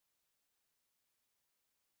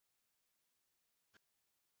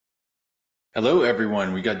Hello,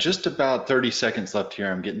 everyone. We got just about 30 seconds left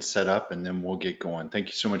here. I'm getting set up and then we'll get going. Thank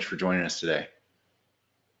you so much for joining us today.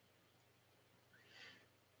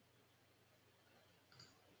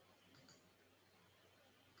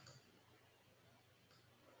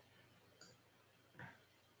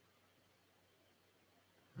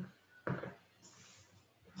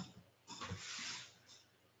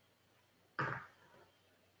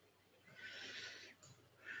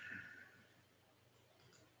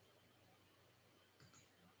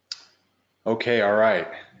 Okay, all right.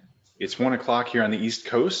 It's 1 o'clock here on the East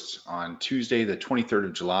Coast on Tuesday, the 23rd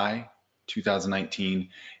of July, 2019.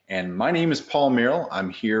 And my name is Paul Merrill. I'm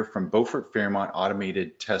here from Beaufort Fairmont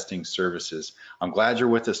Automated Testing Services. I'm glad you're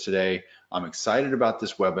with us today. I'm excited about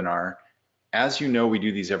this webinar. As you know, we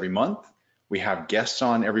do these every month. We have guests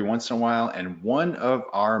on every once in a while, and one of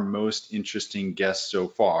our most interesting guests so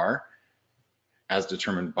far, as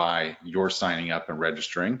determined by your signing up and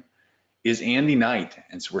registering, is Andy Knight.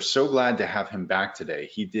 And so we're so glad to have him back today.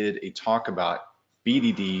 He did a talk about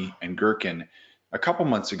BDD and Gherkin a couple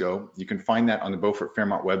months ago. You can find that on the Beaufort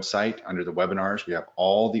Fairmont website under the webinars. We have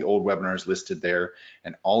all the old webinars listed there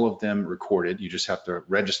and all of them recorded. You just have to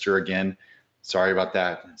register again. Sorry about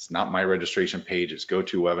that. It's not my registration page. It's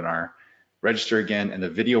GoToWebinar. Register again and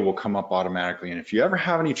the video will come up automatically. And if you ever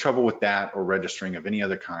have any trouble with that or registering of any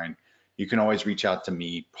other kind, you can always reach out to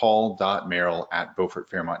me,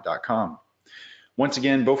 paul.merrill@beaufortfairmont.com. Once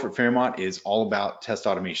again, Beaufort Fairmont is all about test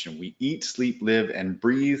automation. We eat, sleep, live, and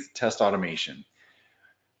breathe test automation.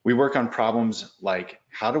 We work on problems like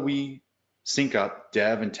how do we sync up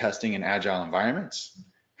dev and testing in agile environments?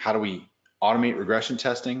 How do we automate regression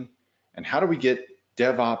testing? And how do we get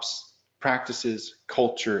DevOps practices,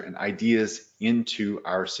 culture, and ideas into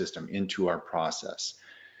our system, into our process?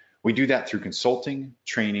 We do that through consulting,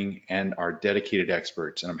 training, and our dedicated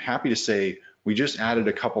experts. And I'm happy to say we just added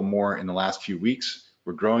a couple more in the last few weeks.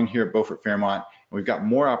 We're growing here at Beaufort Fairmont, and we've got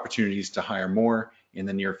more opportunities to hire more in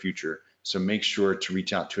the near future. So make sure to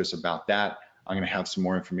reach out to us about that. I'm going to have some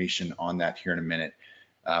more information on that here in a minute.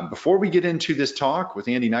 Before we get into this talk with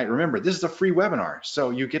Andy Knight, remember, this is a free webinar,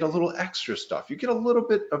 so you get a little extra stuff. You get a little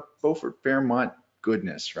bit of Beaufort Fairmont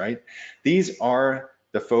goodness, right? These are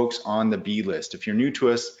the folks on the B list. If you're new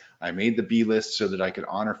to us, I made the B list so that I could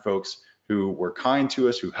honor folks who were kind to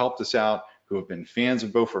us, who helped us out, who have been fans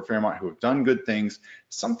of Beaufort Fairmont, who have done good things.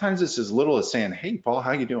 Sometimes it's as little as saying, hey, Paul,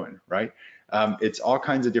 how you doing, right? It's all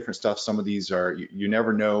kinds of different stuff. Some of these are, you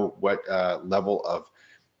never know what level of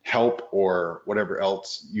help or whatever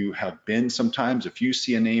else you have been sometimes. If you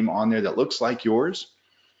see a name on there that looks like yours,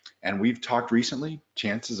 and we've talked recently,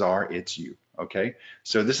 chances are it's you, okay?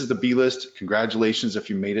 So this is the B list. Congratulations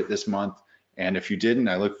if you made it this month. And if you didn't,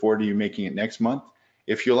 I look forward to you making it next month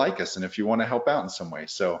if you like us and if you want to help out in some way.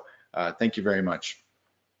 So thank you very much.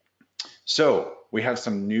 So we have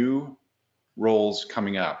some new roles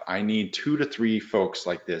coming up. I need 2 to 3 folks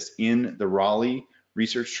like this in the Raleigh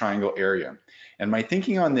Research Triangle area. And my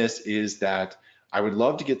thinking on this is that I would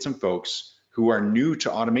love to get some folks who are new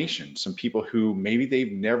to automation, some people who maybe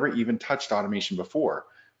they've never even touched automation before,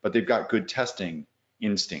 but they've got good testing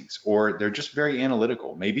instincts, or they're just very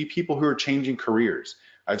analytical. Maybe people who are changing careers.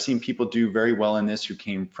 I've seen people do very well in this who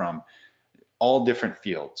came from all different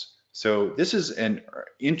fields. So this is an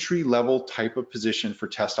entry-level type of position for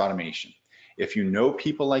test automation. If you know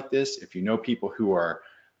people like this, if you know people who are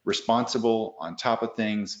responsible, on top of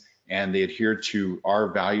things, and they adhere to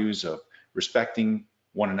our values of respecting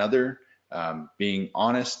one another, being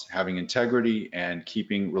honest, having integrity, and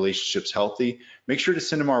keeping relationships healthy, make sure to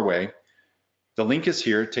send them our way. The link is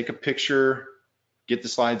here. Take a picture, get the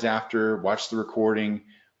slides after, watch the recording,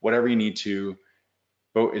 whatever you need to.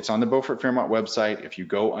 It's on the Beaufort Fairmont website. If you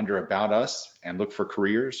go under About Us and look for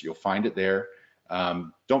careers, you'll find it there.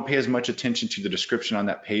 Don't pay as much attention to the description on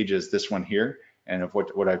that page as this one here and of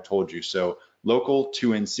what I've told you. So local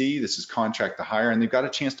to NC, this is contract to hire, and they've got a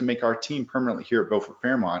chance to make our team permanently here at Beaufort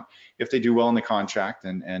Fairmont if they do well in the contract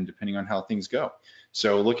and depending on how things go.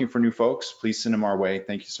 So looking for new folks, please send them our way.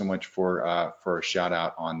 Thank you so much for a shout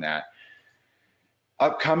out on that.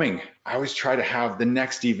 Upcoming, I always try to have the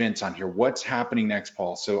next events on here. What's happening next,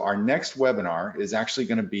 Paul? So our next webinar is actually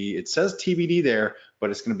going to be, it says TBD there,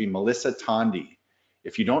 but it's going to be Melissa Tondi.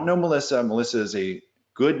 If you don't know Melissa, Melissa is a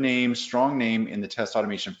good name, strong name in the test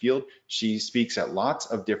automation field. She speaks at lots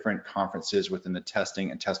of different conferences within the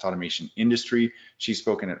testing and test automation industry. She's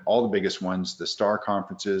spoken at all the biggest ones, the STAR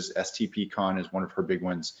conferences, STPCon is one of her big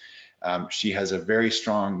ones. She has a very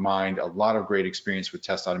strong mind, a lot of great experience with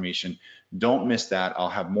test automation. Don't miss that. I'll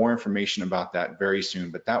have more information about that very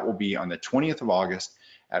soon, but that will be on the 20th of August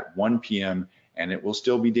at 1 p.m. and it will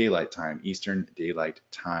still be daylight time, Eastern Daylight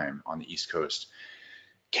Time on the East Coast.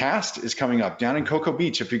 Cast is coming up down in Cocoa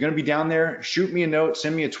Beach. If you're going to be down there, shoot me a note,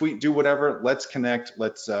 send me a tweet, do whatever. Let's connect.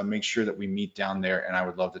 Let's make sure that we meet down there. And I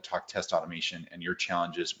would love to talk test automation and your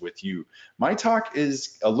challenges with you. My talk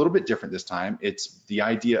is a little bit different this time. It's the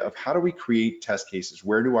idea of how do we create test cases?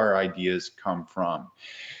 Where do our ideas come from?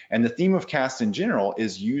 And the theme of Cast in general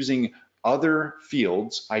is using other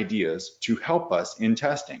fields' ideas to help us in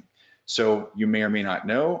testing. So you may or may not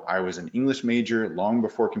know, I was an English major long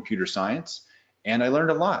before computer science. And I learned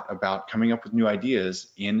a lot about coming up with new ideas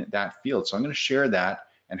in that field. So I'm going to share that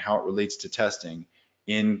and how it relates to testing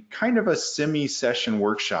in kind of a semi-session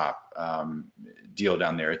workshop deal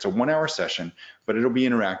down there. It's a 1-hour session, but it'll be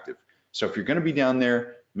interactive. So if you're going to be down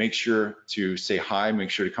there, make sure to say hi, make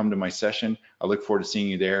sure to come to my session. I look forward to seeing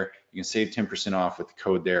you there. You can save 10% off with the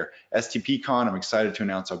code there. STPCon, I'm excited to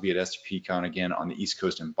announce I'll be at STPCon again on the East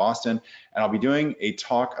Coast in Boston. And I'll be doing a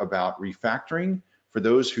talk about refactoring for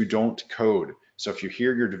those who don't code. So if you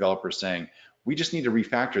hear your developer saying, we just need to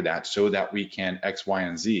refactor that so that we can X, Y,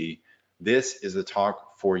 and Z, this is the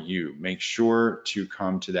talk for you. Make sure to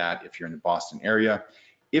come to that if you're in the Boston area.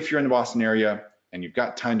 If you're in the Boston area and you've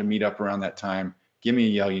got time to meet up around that time, give me a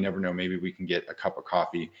yell. You never know, maybe we can get a cup of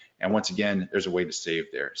coffee. And once again, there's a way to save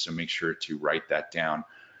there. So make sure to write that down.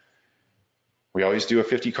 We always do a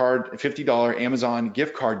 $50 Amazon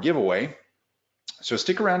gift card giveaway. So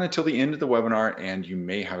stick around until the end of the webinar and you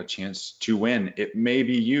may have a chance to win. It may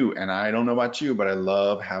be you, and I don't know about you, but I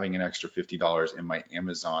love having an extra $50 in my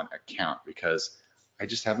Amazon account because I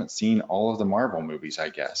just haven't seen all of the Marvel movies, I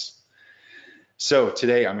guess. So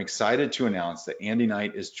today I'm excited to announce that Andy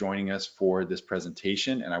Knight is joining us for this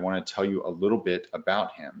presentation, and I want to tell you a little bit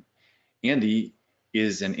about him. Andy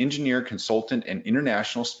is an engineer, consultant, and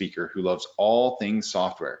international speaker who loves all things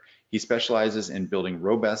software. He specializes in building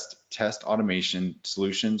robust test automation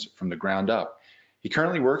solutions from the ground up. He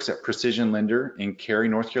currently works at Precision Lender in Cary,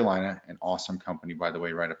 North Carolina, an awesome company, by the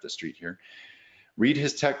way, right up the street here. Read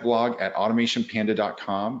his tech blog at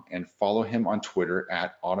automationpanda.com and follow him on Twitter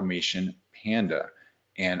at automationpanda.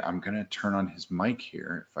 And I'm going to turn on his mic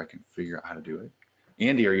here if I can figure out how to do it.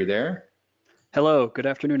 Andy, are you there? Hello, good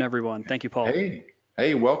afternoon, everyone. Thank you, Paul.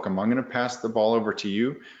 Hey, welcome. I'm going to pass the ball over to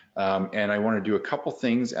you. And I want to do a couple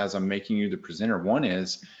things as I'm making you the presenter. One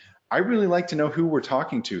is, I really like to know who we're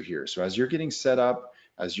talking to here. So as you're getting set up,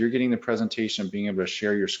 as you're getting the presentation, being able to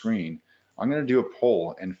share your screen, I'm going to do a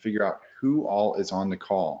poll and figure out who all is on the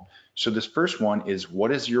call. So this first one is,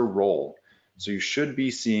 what is your role? So you should be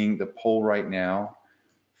seeing the poll right now,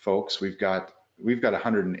 folks. We've got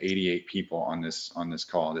 188 people on this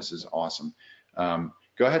call. This is awesome.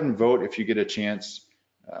 Go ahead and vote if you get a chance.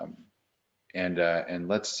 And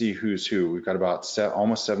let's see who's who. We've got about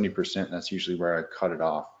almost 70%, and that's usually where I cut it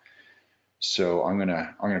off. So I'm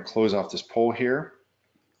gonna close off this poll here,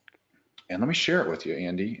 and let me share it with you,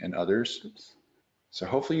 Andy, and others. So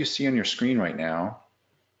hopefully you see on your screen right now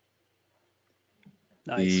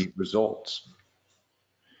the results.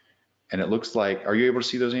 And it looks like, are you able to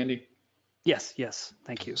see those, Andy? Yes,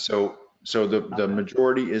 thank you. So the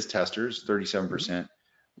majority is testers, 37%.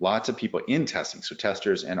 Lots of people in testing, so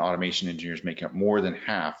testers and automation engineers making up more than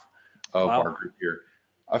half of our group here.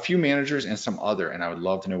 A few managers and some other, and I would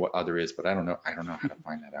love to know what other is, but I don't know how to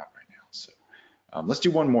find that out right now. So let's do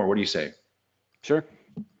one more. What do you say? Sure.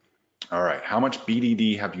 All right, how much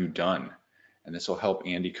BDD have you done? And this will help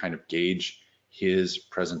Andy kind of gauge his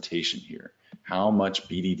presentation here. How much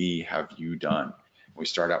BDD have you done? We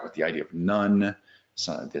start out with the idea of none.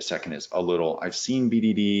 So the second is a little. I've seen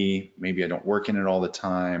BDD, maybe I don't work in it all the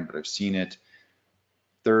time, but I've seen it.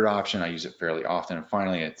 Third option, I use it fairly often. And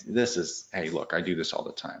finally, this is, hey, look, I do this all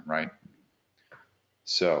the time, right?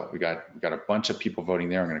 So we got a bunch of people voting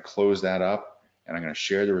there. I'm going to close that up and I'm going to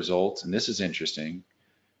share the results. And this is interesting.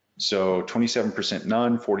 So 27%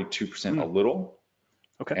 none, 42% a little.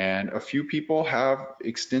 Okay. And a few people have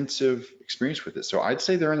extensive experience with it. So I'd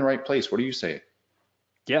say they're in the right place. What do you say?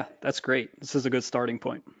 Yeah, that's great. This is a good starting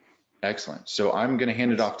point. Excellent. So I'm going to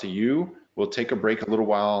hand it off to you. We'll take a break a little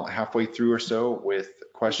while, halfway through or so, with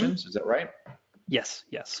questions. Is that right? Yes.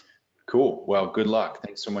 Cool. Well, good luck.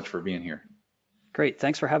 Thanks so much for being here. Great.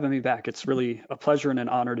 Thanks for having me back. It's really a pleasure and an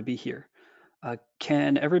honor to be here.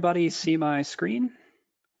 Can everybody see my screen?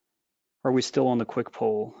 Are we still on the quick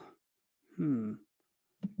poll?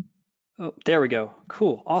 Oh, there we go.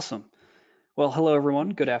 Cool. Awesome. Well, hello, everyone.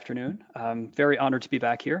 Good afternoon. I'm very honored to be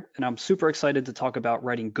back here, and I'm super excited to talk about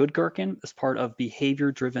writing good Gherkin as part of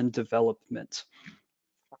behavior-driven development.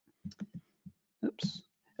 Oops.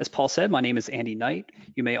 As Paul said, my name is Andy Knight.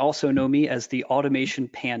 You may also know me as the Automation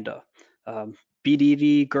Panda.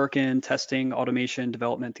 BDD, Gherkin, testing, automation,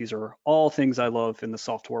 development, these are all things I love in the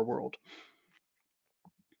software world.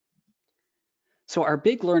 So our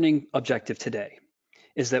big learning objective today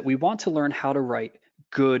is that we want to learn how to write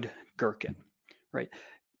good Gherkin, right?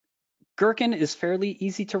 Gherkin is fairly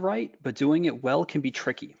easy to write, but doing it well can be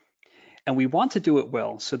tricky. And we want to do it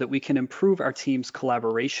well so that we can improve our team's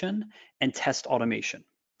collaboration and test automation.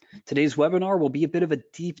 Today's webinar will be a bit of a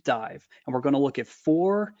deep dive, and we're going to look at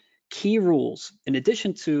 4 key rules in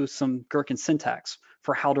addition to some Gherkin syntax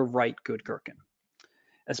for how to write good Gherkin.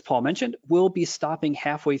 As Paul mentioned, we'll be stopping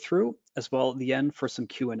halfway through as well at the end for some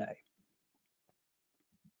Q&A.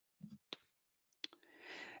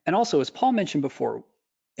 And also, as Paul mentioned before,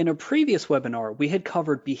 in a previous webinar, we had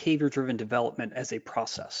covered behavior-driven development as a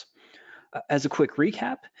process. As a quick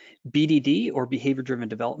recap, BDD, or behavior-driven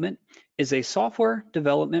development, is a software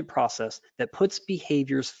development process that puts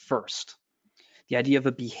behaviors first. The idea of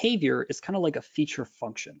a behavior is kind of like a feature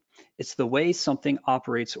function. It's the way something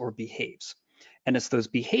operates or behaves. And it's those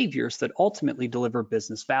behaviors that ultimately deliver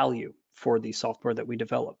business value for the software that we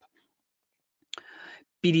develop.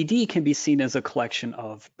 BDD can be seen as a collection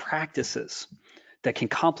of practices that can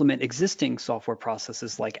complement existing software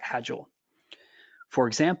processes like Agile. For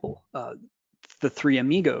example, the 3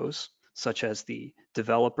 amigos, such as the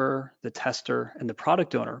developer, the tester, and the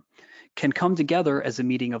product owner, can come together as a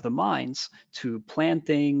meeting of the minds to plan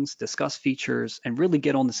things, discuss features, and really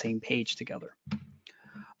get on the same page together.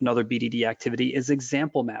 Another BDD activity is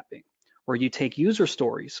example mapping, where you take user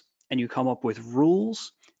stories and you come up with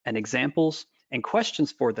rules and examples and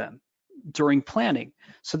questions for them during planning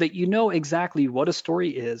so that you know exactly what a story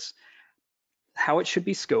is, how it should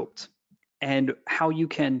be scoped, and how you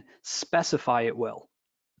can specify it well.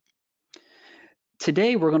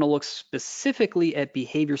 Today, we're going to look specifically at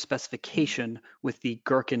behavior specification with the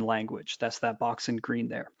Gherkin language. That's that box in green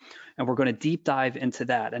there. And we're going to deep dive into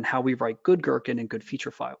that and how we write good Gherkin and good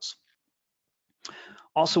feature files.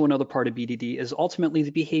 Also, another part of BDD is ultimately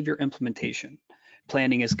the behavior implementation.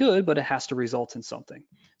 Planning is good, but it has to result in something.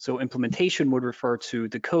 So implementation would refer to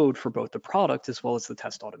the code for both the product as well as the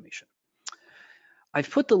test automation.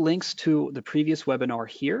 I've put the links to the previous webinar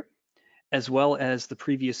here, as well as the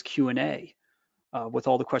previous Q&A with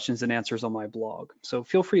all the questions and answers on my blog. So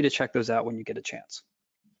feel free to check those out when you get a chance.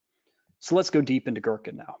 So let's go deep into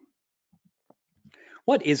Gherkin now.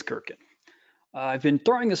 What is Gherkin? I've been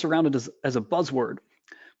throwing this around as a buzzword,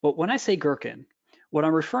 but when I say Gherkin, what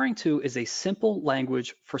I'm referring to is a simple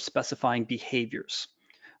language for specifying behaviors.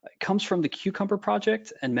 It comes from the Cucumber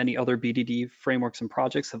project, and many other BDD frameworks and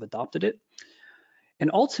projects have adopted it. And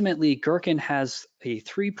ultimately, Gherkin has a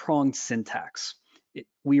 3-pronged syntax.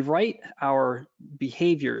 We write our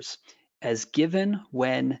behaviors as given,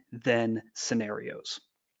 when, then scenarios.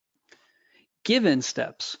 Given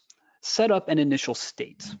steps set up an initial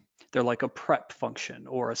state. They're like a prep function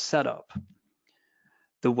or a setup.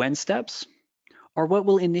 The when steps are what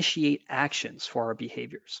will initiate actions for our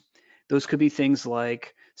behaviors. Those could be things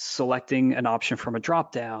like selecting an option from a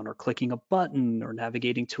dropdown or clicking a button or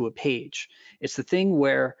navigating to a page. It's the thing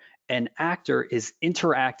where an actor is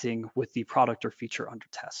interacting with the product or feature under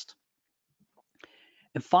test.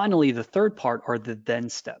 And finally, the third part are the then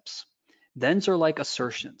steps. Thens are like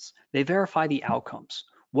assertions. They verify the outcomes.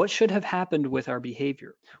 What should have happened with our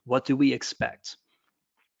behavior? What do we expect?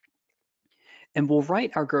 And we'll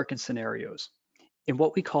write our Gherkin scenarios in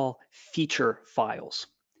what we call feature files.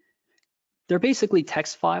 They're basically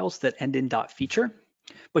text files that end in .feature,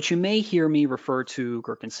 but you may hear me refer to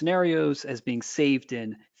Gherkin scenarios as being saved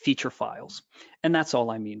in feature files, and that's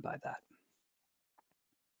all I mean by that.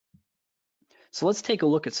 So let's take a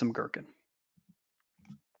look at some Gherkin.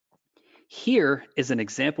 Here is an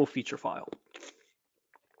example feature file.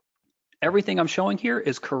 Everything I'm showing here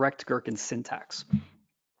is correct Gherkin syntax.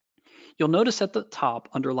 You'll notice at the top,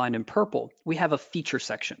 underlined in purple, we have a feature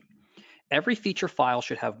section. Every feature file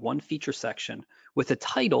should have one feature section with a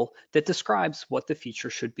title that describes what the feature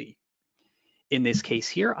should be. In this case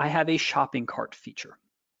here, I have a shopping cart feature.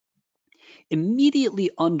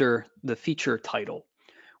 Immediately under the feature title,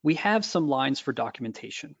 we have some lines for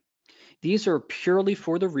documentation. These are purely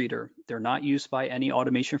for the reader. They're not used by any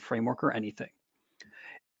automation framework or anything.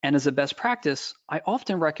 And as a best practice, I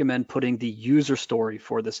often recommend putting the user story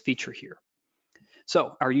for this feature here.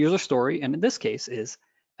 So our user story, and in this case, is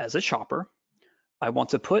as a shopper, I want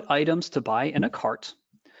to put items to buy in a cart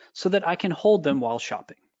so that I can hold them while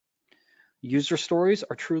shopping. User stories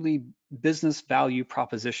are truly business value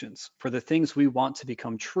propositions for the things we want to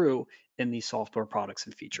become true in these software products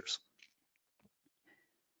and features.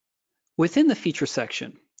 Within the feature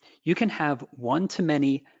section, you can have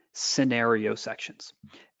one-to-many scenario sections.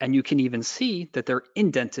 And you can even see that they're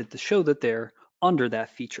indented to show that they're under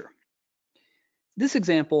that feature. This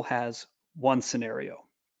example has one scenario: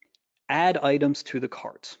 add items to the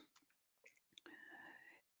cart.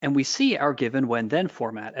 And we see our given when then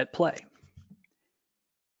format at play.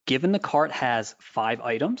 Given the cart has 5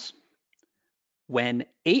 items, when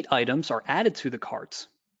 8 items are added to the cart,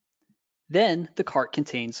 then the cart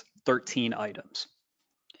contains 13 items.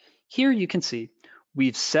 Here you can see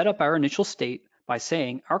we've set up our initial state by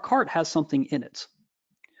saying our cart has something in it.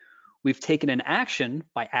 We've taken an action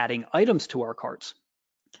by adding items to our carts.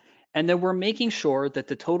 And then we're making sure that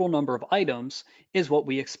the total number of items is what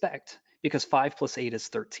we expect, because 5 plus 8 is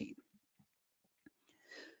 13.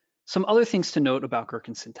 Some other things to note about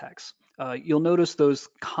Gherkin syntax. You'll notice those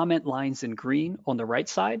comment lines in green on the right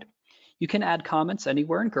side. You can add comments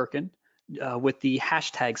anywhere in Gherkin with the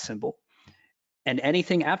hashtag symbol, and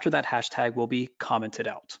anything after that hashtag will be commented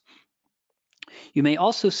out. You may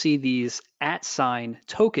also see these @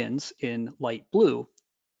 tokens in light blue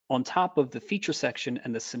on top of the feature section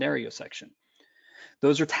and the scenario section.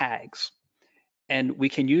 Those are tags, and we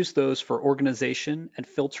can use those for organization and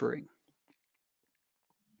filtering.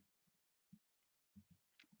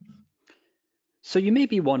 So you may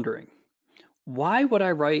be wondering, why would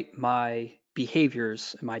I write my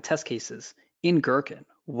behaviors and my test cases in Gherkin?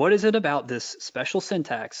 What is it about this special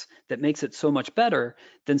syntax that makes it so much better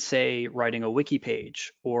than, say, writing a wiki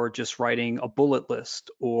page or just writing a bullet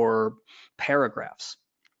list or paragraphs?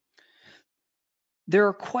 There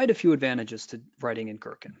are quite a few advantages to writing in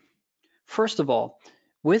Gherkin. First of all,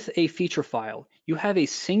 with a feature file, you have a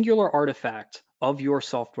singular artifact of your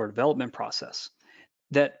software development process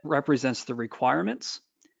that represents the requirements,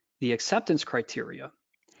 the acceptance criteria,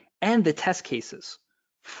 and the test cases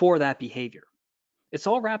for that behavior. It's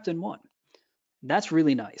all wrapped in one. That's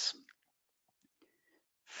really nice.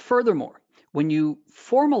 Furthermore, when you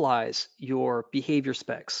formalize your behavior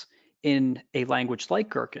specs in a language like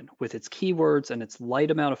Gherkin with its keywords and its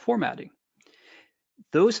light amount of formatting,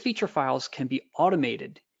 those feature files can be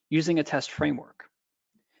automated using a test framework.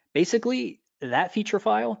 Basically, that feature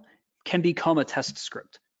file can become a test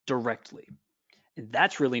script directly. And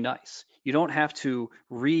that's really nice. You don't have to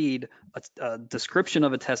read a description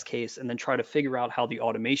of a test case and then try to figure out how the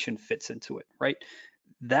automation fits into it, right?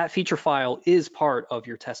 That feature file is part of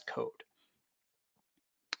your test code.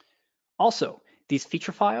 Also, these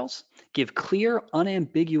feature files give clear,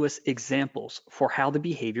 unambiguous examples for how the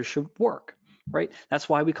behavior should work, right? That's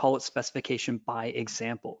why we call it specification by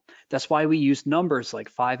example. That's why we use numbers like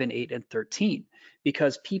 5 and 8 and 13,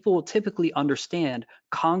 because people typically understand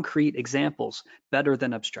concrete examples better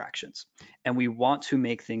than abstractions. And we want to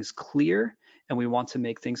make things clear and we want to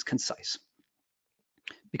make things concise,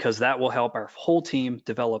 because that will help our whole team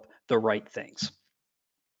develop the right things.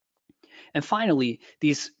 And finally,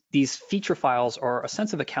 these feature files are a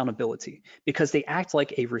sense of accountability because they act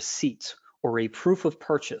like a receipt or a proof of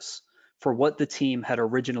purchase for what the team had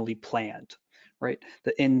originally planned, right?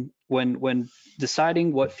 When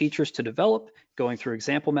deciding what features to develop, going through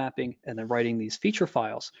example mapping and then writing these feature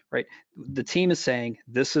files, right? The team is saying,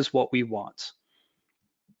 this is what we want.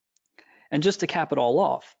 And just to cap it all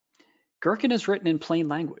off, Gherkin is written in plain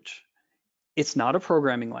language. It's not a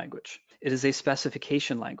programming language. It is a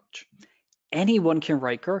specification language. Anyone can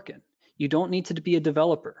write Gherkin. You don't need to be a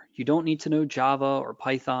developer. You don't need to know Java or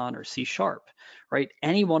Python or C#, right?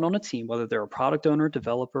 Anyone on a team, whether they're a product owner,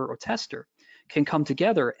 developer, or tester, can come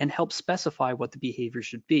together and help specify what the behavior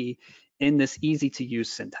should be in this easy to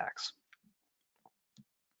use syntax.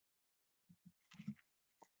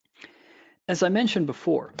 As I mentioned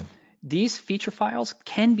before, these feature files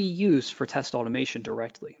can be used for test automation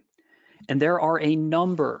directly. And there are a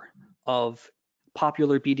number of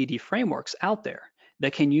popular BDD frameworks out there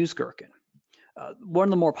that can use Gherkin. One of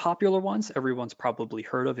the more popular ones everyone's probably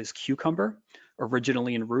heard of is Cucumber,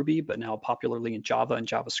 originally in Ruby, but now popularly in Java and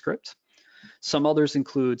JavaScript. Some others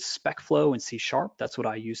include SpecFlow and C#. That's what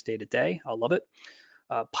I use day to day. I love it.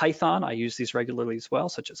 Python, I use these regularly as well,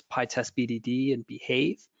 such as PyTest BDD and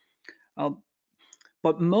Behave.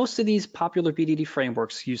 But most of these popular BDD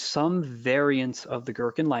frameworks use some variant of the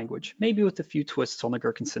Gherkin language, maybe with a few twists on the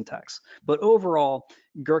Gherkin syntax. But overall,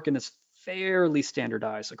 Gherkin is fairly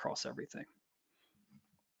standardized across everything.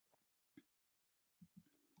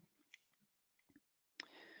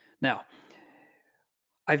 Now,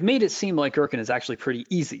 I've made it seem like Gherkin is actually pretty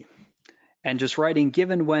easy, and just writing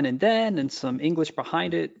given, when, and then, and some English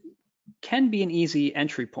behind it can be an easy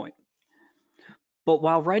entry point. But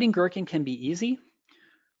while writing Gherkin can be easy,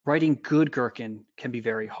 writing good Gherkin can be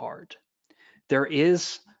very hard. There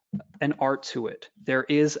is an art to it. There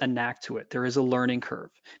is a knack to it. There is a learning curve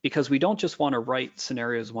because we don't just want to write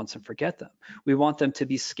scenarios once and forget them. We want them to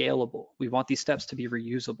be scalable. We want these steps to be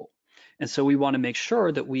reusable. And so we want to make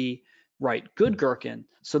sure that we write good Gherkin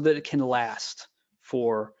so that it can last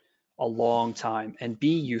for a long time and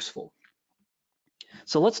be useful.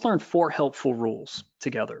 So let's learn 4 helpful rules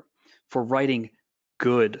together for writing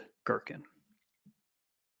good Gherkin.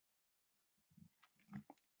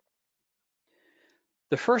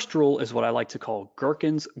 The first rule is what I like to call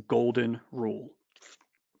Gherkin's golden rule.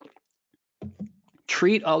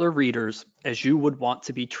 Treat other readers as you would want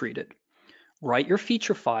to be treated. Write your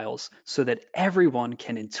feature files so that everyone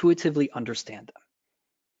can intuitively understand them.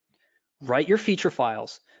 Write your feature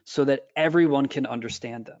files so that everyone can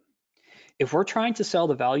understand them. If we're trying to sell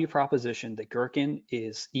the value proposition that Gherkin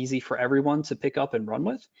is easy for everyone to pick up and run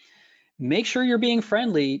with, make sure you're being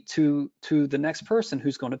friendly to the next person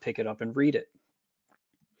who's going to pick it up and read it.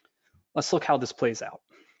 Let's look how this plays out.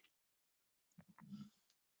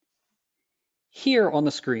 Here on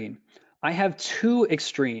the screen, I have 2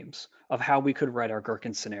 extremes of how we could write our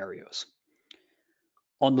Gherkin scenarios.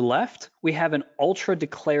 On the left, we have an ultra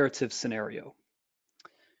declarative scenario.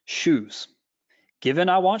 Shoes. Given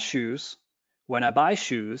I want shoes, when I buy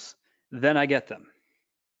shoes, then I get them.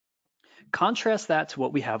 Contrast that to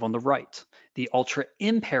what we have on the right, the ultra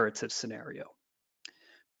imperative scenario.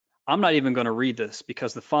 I'm not even going to read this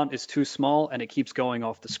because the font is too small and it keeps going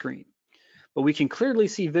off the screen. But we can clearly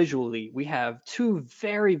see visually we have 2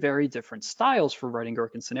 very, very different styles for writing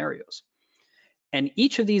Gherkin scenarios. And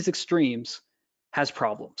each of these extremes has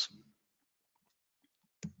problems.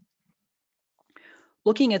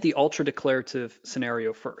 Looking at the ultra declarative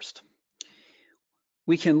scenario first,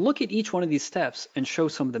 we can look at each one of these steps and show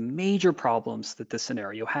some of the major problems that this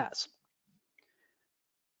scenario has.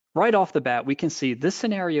 Right off the bat, we can see this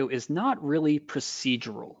scenario is not really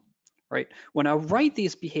procedural, right? When I write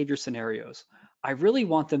these behavior scenarios, I really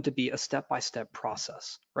want them to be a step-by-step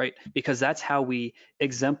process, right? Because that's how we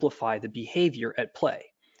exemplify the behavior at play.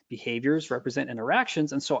 Behaviors represent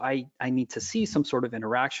interactions, and so I need to see some sort of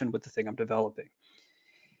interaction with the thing I'm developing.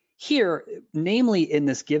 Here, namely in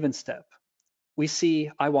this given step, we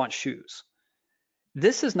see I want shoes.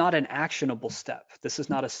 This is not an actionable step. This is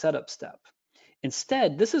not a setup step.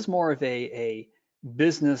 Instead, this is more of a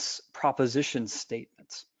business proposition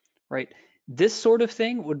statement, right? This sort of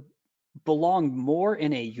thing would belong more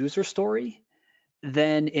in a user story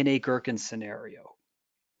than in a Gherkin scenario.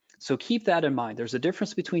 So keep that in mind. There's a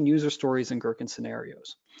difference between user stories and Gherkin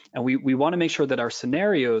scenarios. And we want to make sure that our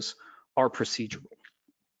scenarios are procedural.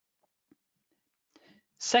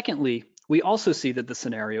 Secondly, we also see that the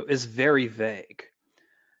scenario is very vague.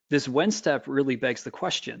 This when step really begs the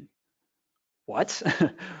question, what?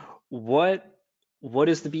 What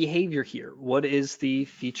is the behavior here? What is the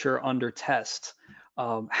feature under test?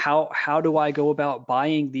 How do I go about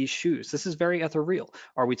buying these shoes? This is very ethereal.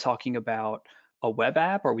 Are we talking about a web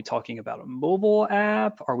app? Are we talking about a mobile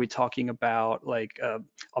app? Are we talking about like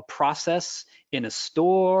a process in a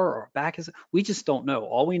store or a back? We just don't know.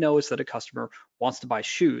 All we know is that a customer wants to buy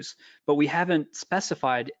shoes, but we haven't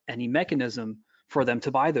specified any mechanism for them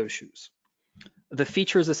to buy those shoes. The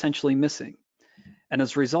feature is essentially missing. And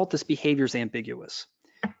as a result, this behavior is ambiguous.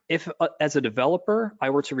 If, as a developer, I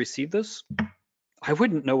were to receive this, I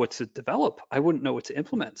wouldn't know what to develop. I wouldn't know what to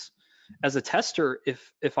implement. As a tester,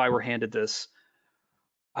 if I were handed this,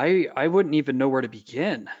 I wouldn't even know where to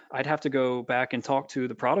begin. I'd have to go back and talk to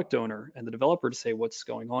the product owner and the developer to say what's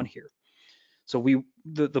going on here. So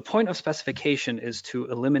the point of specification is to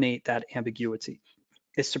eliminate that ambiguity.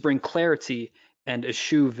 It's to bring clarity and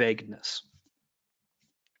eschew vagueness.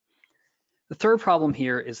 The third problem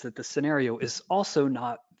here is that the scenario is also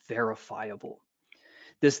not verifiable.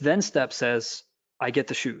 This then step says, I get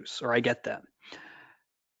the shoes or I get them.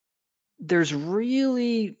 There's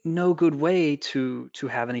really no good way to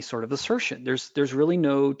have any sort of assertion. There's really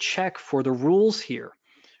no check for the rules here,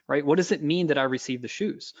 right? What does it mean that I receive the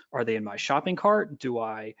shoes? Are they in my shopping cart? Do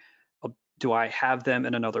I have them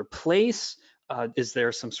in another place? Is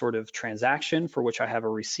there some sort of transaction for which I have a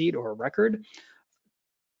receipt or a record?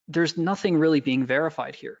 There's nothing really being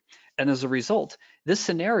verified here. And as a result, this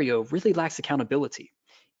scenario really lacks accountability.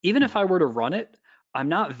 Even if I were to run it, I'm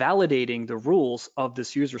not validating the rules of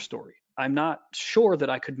this user story. I'm not sure that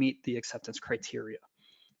I could meet the acceptance criteria,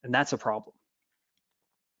 and that's a problem.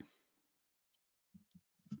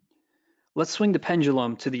 Let's swing the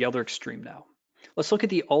pendulum to the other extreme now. Let's look at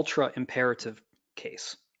the ultra imperative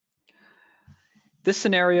case. This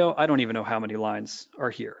scenario, I don't even know how many lines are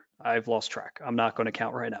here. I've lost track. I'm not going to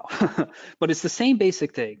count right now. But it's the same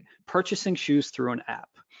basic thing, purchasing shoes through an app.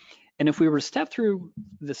 And if we were to step through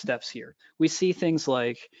the steps here, we see things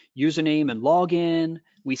like username and login,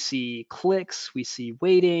 we see clicks, we see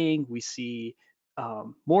waiting, we see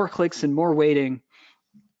more clicks and more waiting.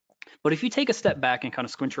 But if you take a step back and kind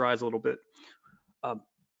of squint your eyes a little bit, um,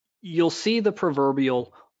 you'll see the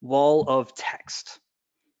proverbial wall of text,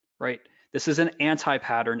 right? This is an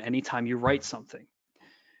anti-pattern anytime you write something.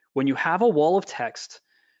 When you have a wall of text,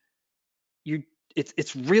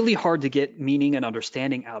 it's really hard to get meaning and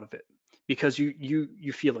understanding out of it because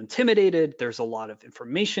you feel intimidated, there's a lot of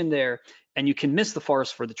information there, and you can miss the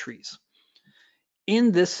forest for the trees.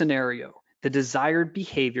 In this scenario, the desired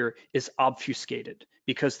behavior is obfuscated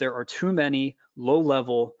because there are too many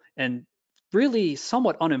low-level and really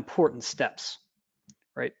somewhat unimportant steps,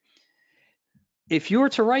 right? If you were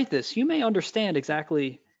to write this, you may understand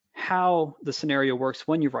exactly how the scenario works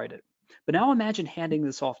when you write it. But now imagine handing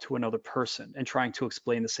this off to another person and trying to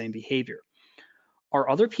explain the same behavior. Are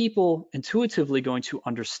other people intuitively going to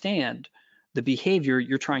understand the behavior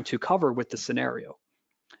you're trying to cover with the scenario?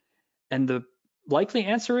 And the likely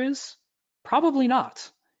answer is probably not,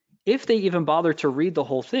 if they even bother to read the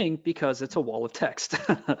whole thing because it's a wall of text.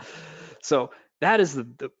 So that is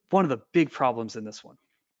one of the big problems in this one.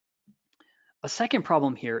 A second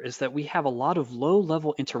problem here is that we have a lot of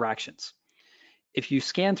low-level interactions. If you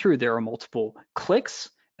scan through, there are multiple clicks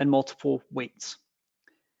and multiple waits.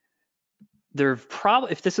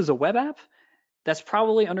 If this is a web app, that's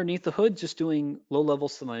probably underneath the hood just doing low-level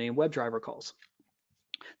Selenium WebDriver calls.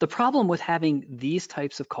 The problem with having these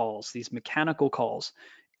types of calls, these mechanical calls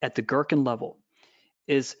at the Gherkin level,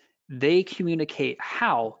 is they communicate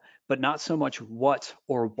how, but not so much what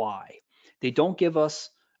or why. They don't give us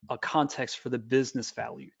a context for the business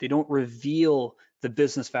value. They don't reveal the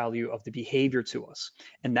business value of the behavior to us.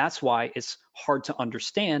 And that's why it's hard to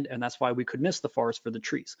understand, and that's why we could miss the forest for the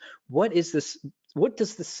trees. What does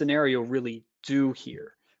this scenario really do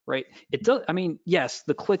here, right? It does, I mean, yes,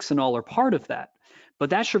 the clicks and all are part of that,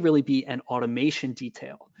 but that should really be an automation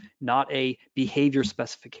detail, not a behavior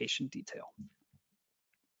specification detail.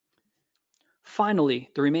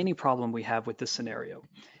 Finally, the remaining problem we have with this scenario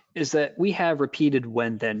is that we have repeated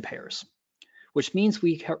when-then pairs, which means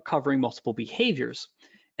we are covering multiple behaviors,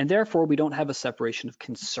 and therefore we don't have a separation of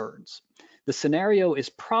concerns. The scenario is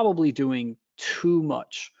probably doing too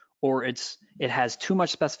much, or it has too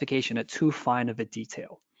much specification at too fine of a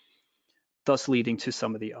detail, thus leading to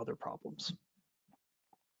some of the other problems.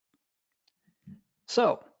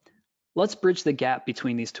 So let's bridge the gap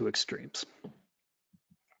between these two extremes.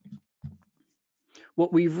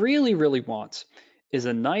 What we really, really want is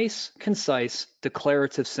a nice, concise,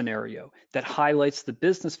 declarative scenario that highlights the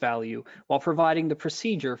business value while providing the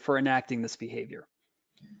procedure for enacting this behavior.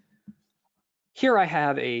 Here I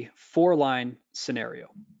have a 4-line scenario,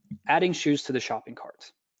 adding shoes to the shopping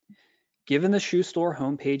cart. Given the shoe store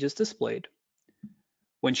homepage is displayed,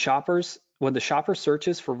 when the shopper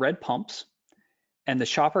searches for red pumps and the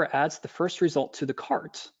shopper adds the first result to the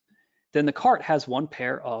cart, then the cart has one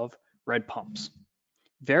pair of red pumps.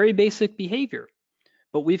 Very basic behavior,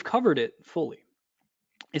 but we've covered it fully.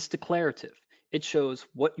 It's declarative. It shows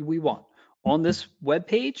what we want. On this web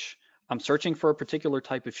page, I'm searching for a particular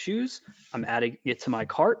type of shoes. I'm adding it to my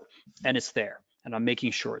cart, and it's there, and I'm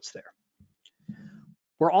making sure it's there.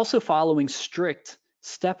 We're also following strict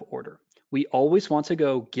step order. We always want to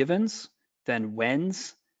go givens, then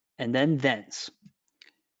whens, and then thens.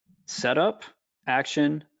 Setup,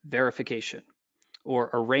 action, verification,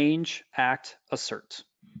 or arrange, act, assert.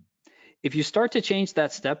 If you start to change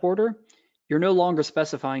that step order, you're no longer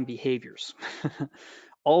specifying behaviors.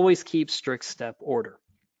 Always keep strict step order.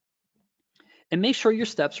 And make sure your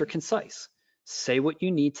steps are concise. Say what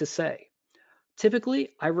you need to say. Typically,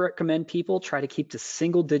 I recommend people try to keep to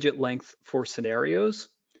single-digit length for scenarios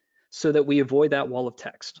so that we avoid that wall of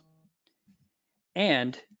text.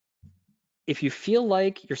 And if you feel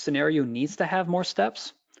like your scenario needs to have more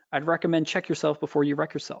steps, I'd recommend check yourself before you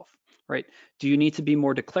wreck yourself, right? Do you need to be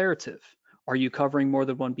more declarative? Are you covering more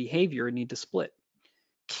than one behavior and need to split?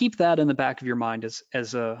 Keep that in the back of your mind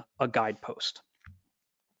as a guidepost.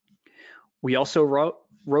 We also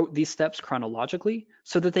wrote these steps chronologically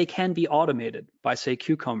so that they can be automated by, say,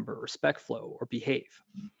 Cucumber or SpecFlow or Behave.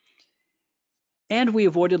 And we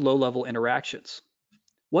avoided low-level interactions.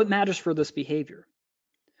 What matters for this behavior?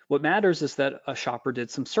 What matters is that a shopper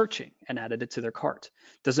did some searching and added it to their cart.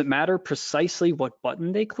 Does it matter precisely what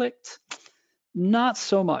button they clicked? Not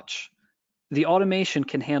so much. The automation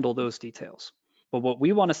can handle those details. But what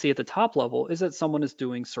we want to see at the top level is that someone is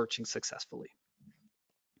doing searching successfully.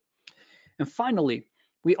 And finally,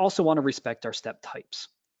 we also want to respect our step types,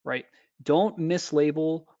 right? Don't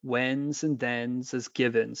mislabel whens and thens as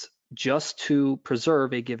givens just to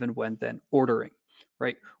preserve a given when then ordering,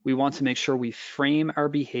 right? We want to make sure we frame our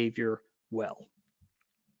behavior well.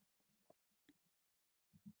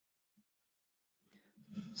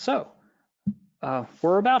 So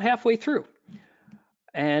we're about halfway through,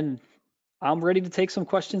 and I'm ready to take some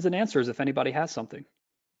questions and answers if anybody has something.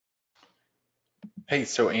 Hey,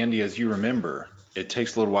 so Andy, as you remember, it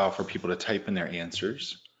takes a little while for people to type in their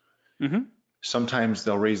answers. Mm-hmm. Sometimes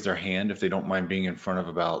they'll raise their hand if they don't mind being in front of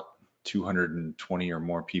about 220 or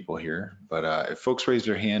more people here. But if folks raise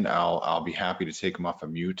their hand, I'll be happy to take them off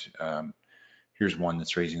of mute. Here's one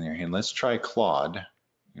that's raising their hand. Let's try Claude.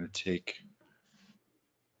 I'm going to take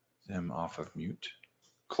them off of mute.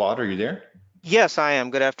 Claude, are you there? Yes, I am.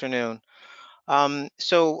 Good afternoon.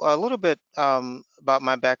 So a little bit about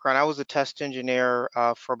my background. I was a test engineer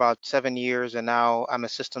for about 7 years, and now I'm a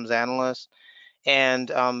systems analyst.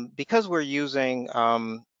 And because we're using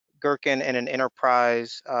Gherkin in an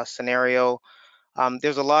enterprise scenario,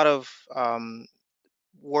 there's a lot of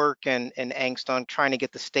work and angst on trying to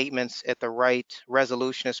get the statements at the right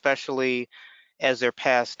resolution, especially as they're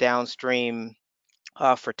passed downstream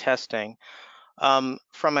for testing.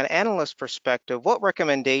 From an analyst perspective, what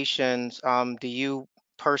recommendations do you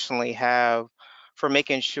personally have for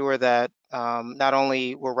making sure that not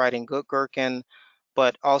only we're writing good Gherkin,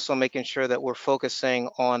 but also making sure that we're focusing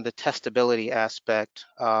on the testability aspect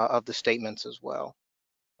of the statements as well?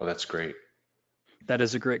 Oh, that's great. That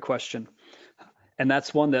is a great question. And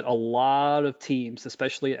that's one that a lot of teams,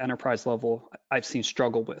 especially at enterprise level, I've seen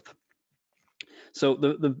struggle with. So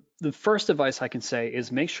the first advice I can say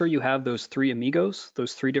is make sure you have those three amigos,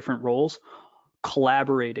 those three different roles,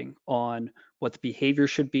 collaborating on what the behavior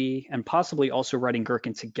should be, and possibly also writing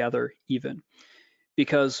Gherkin together even.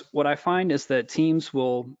 Because what I find is that teams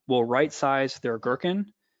will right size their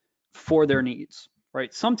Gherkin for their needs,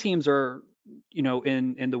 right? Some teams are,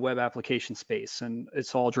 in the web application space, and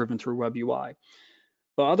it's all driven through web UI.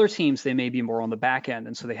 But other teams, they may be more on the back end,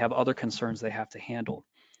 and so they have other concerns they have to handle.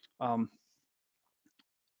 Um,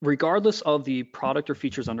 Regardless of the product or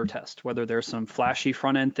features under test, whether there's some flashy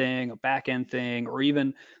front end thing, a back end thing, or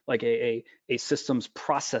even like a systems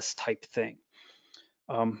process type thing,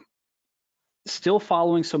 um, still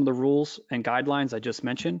following some of the rules and guidelines I just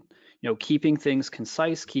mentioned, keeping things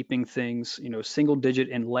concise, keeping things, single digit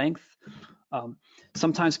in length. Um,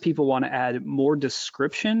 Sometimes people want to add more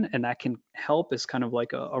description, and that can help as kind of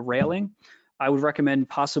like a railing. I would recommend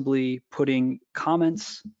possibly putting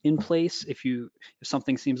comments in place if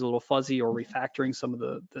something seems a little fuzzy, or refactoring some of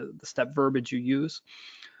the step verbiage you use.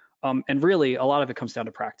 And really, a lot of it comes down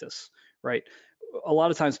to practice, right? A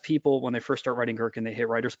lot of times people, when they first start writing Gherkin, they hit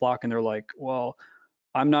writer's block and they're like, well,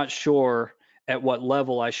 I'm not sure at what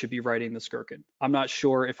level I should be writing this Gherkin. I'm not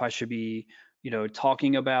sure if I should be,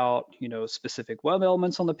 talking about, specific web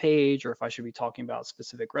elements on the page, or if I should be talking about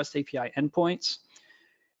specific REST API endpoints.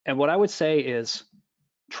 And what I would say is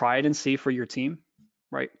try it and see for your team,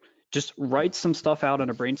 right? Just write some stuff out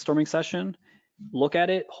in a brainstorming session, look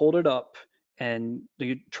at it, hold it up, and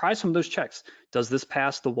you try some of those checks. Does this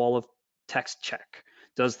pass the wall of text check?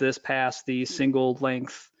 Does this pass the single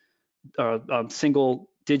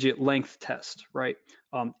digit length test, right?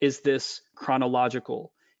 Is this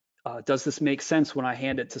chronological? Does this make sense when I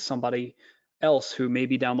hand it to somebody else who may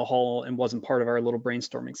be down the hall and wasn't part of our little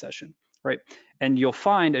brainstorming session, right? And you'll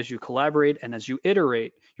find as you collaborate and as you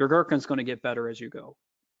iterate, your Gherkin's going to get better as you go.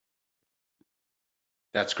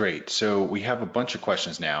 That's great. So we have a bunch of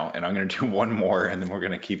questions now, and I'm going to do one more, and then we're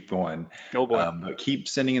going to keep going. Oh boy. But keep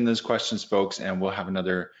sending in those questions, folks, and we'll have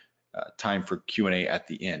another time for Q&A at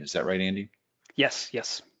the end. Is that right, Andy? Yes,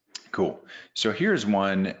 yes. Cool. So here's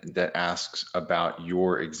one that asks about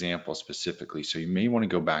your example specifically. So you may want to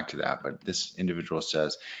go back to that, but this individual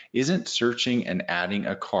says, isn't searching and adding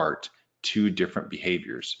a cart two different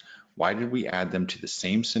behaviors? Why did we add them to the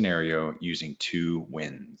same scenario using two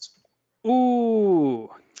wins? Ooh,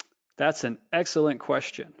 that's an excellent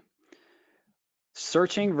question.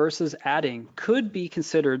 Searching versus adding could be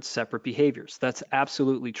considered separate behaviors. That's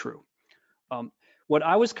absolutely true. What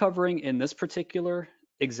I was covering in this particular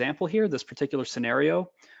example here, this particular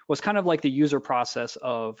scenario, was kind of like the user process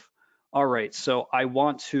of, all right, so I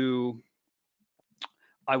want to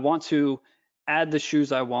add the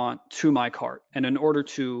shoes I want to my cart. And in order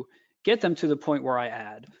to get them to the point where I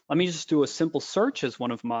add, let me just do a simple search as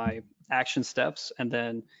one of my action steps, and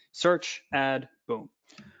then search, add, boom.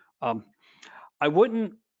 I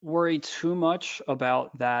wouldn't worry too much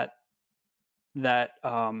about that. What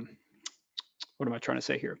am I trying to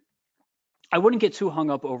say here? I wouldn't get too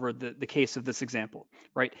hung up over the case of this example,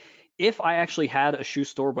 right? If I actually had a shoe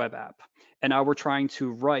store web app and now we're trying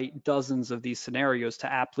to write dozens of these scenarios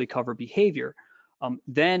to aptly cover behavior,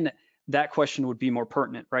 then that question would be more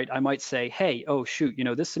pertinent, right? I might say, hey, oh shoot,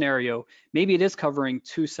 this scenario, maybe it is covering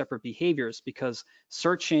two separate behaviors because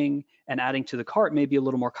searching and adding to the cart may be a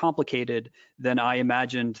little more complicated than I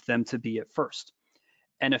imagined them to be at first.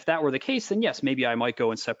 And if that were the case, then yes, maybe I might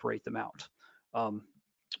go and separate them out.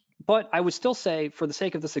 But I would still say, for the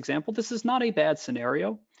sake of this example, this is not a bad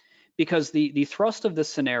scenario, because the thrust of this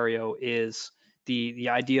scenario is the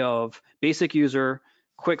idea of basic user,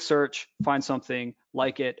 quick search, find something,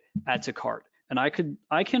 like it, add to cart. And I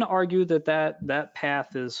can argue that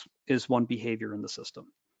path is one behavior in the system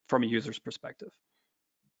from a user's perspective.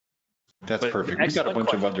 That's perfect. We've got a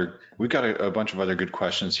bunch of other good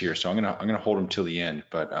questions here, so I'm gonna hold them till the end.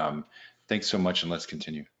 But thanks so much, and let's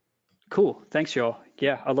continue. Cool. Thanks, y'all.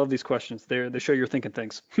 Yeah, I love these questions. They show you're thinking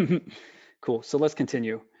things. Cool. So let's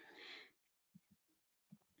continue.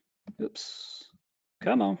 Oops.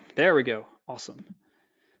 Come on. There we go. Awesome.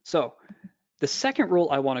 So the second rule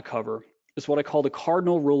I want to cover is what I call the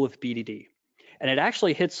cardinal rule of BDD. And it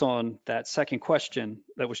actually hits on that second question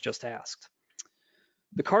that was just asked.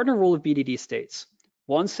 The cardinal rule of BDD states,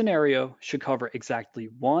 one scenario should cover exactly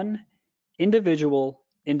one individual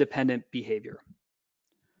independent behavior.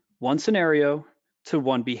 One scenario to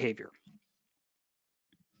one behavior.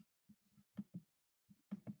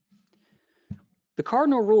 The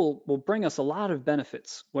cardinal rule will bring us a lot of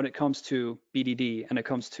benefits when it comes to BDD and it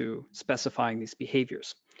comes to specifying these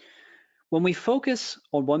behaviors. When we focus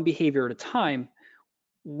on one behavior at a time,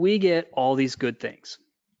 we get all these good things.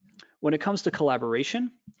 When it comes to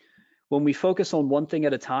collaboration, when we focus on one thing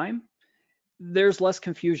at a time, there's less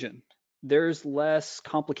confusion, there's less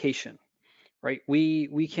complication, right?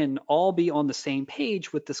 We can all be on the same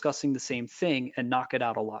page with discussing the same thing and knock it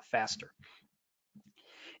out a lot faster.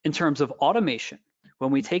 In terms of automation, when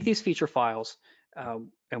we take these feature files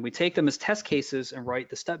and we take them as test cases and write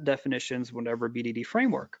the step definitions, whatever BDD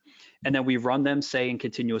framework, and then we run them, say, in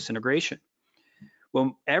continuous integration.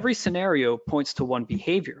 When every scenario points to one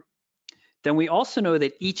behavior, then we also know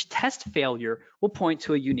that each test failure will point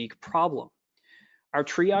to a unique problem. Our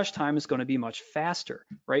triage time is going to be much faster,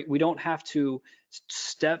 right? We don't have to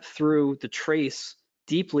step through the trace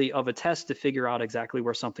deeply of a test to figure out exactly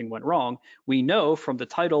where something went wrong. We know from the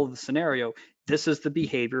title of the scenario, this is the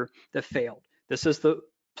behavior that failed. This is the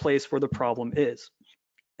place where the problem is.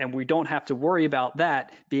 And we don't have to worry about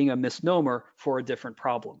that being a misnomer for a different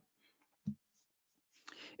problem.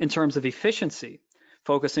 In terms of efficiency,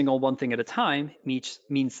 focusing on one thing at a time means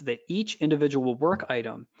that each individual work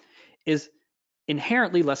item is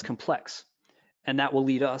inherently less complex. And that will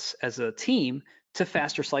lead us as a team to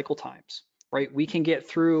faster cycle times, right? We can get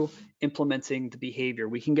through implementing the behavior.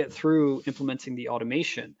 We can get through implementing the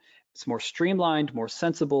automation. It's more streamlined, more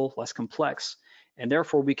sensible, less complex, and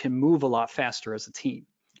therefore we can move a lot faster as a team.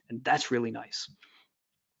 And that's really nice.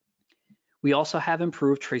 We also have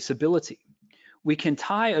improved traceability. We can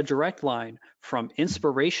tie a direct line from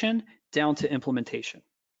inspiration down to implementation.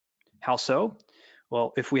 How so?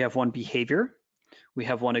 Well, if we have one behavior, we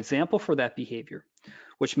have one example for that behavior,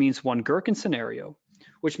 which means one Gherkin scenario,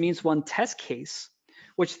 which means one test case,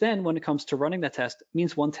 which then, when it comes to running that test,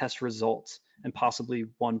 means one test result and possibly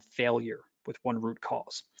one failure with one root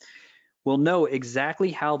cause. We'll know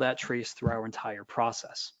exactly how that traced through our entire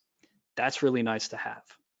process. That's really nice to have.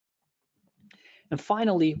 And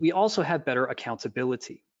finally, we also have better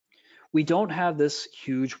accountability. We don't have this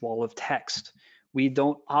huge wall of text. We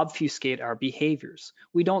don't obfuscate our behaviors.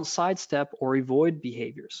 We don't sidestep or avoid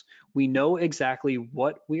behaviors. We know exactly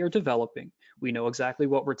what we are developing. We know exactly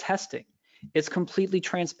what we're testing. It's completely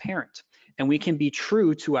transparent, and we can be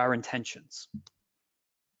true to our intentions.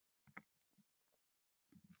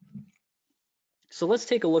 So let's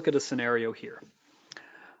take a look at a scenario here.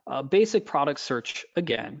 Basic product search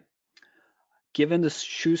again. Given the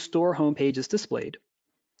shoe store homepage is displayed,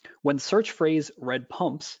 when the search phrase red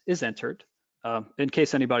pumps is entered, in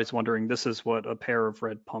case anybody's wondering, this is what a pair of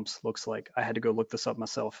red pumps looks like. I had to go look this up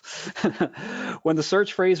myself. When the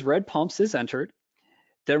search phrase red pumps is entered,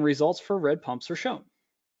 then results for red pumps are shown.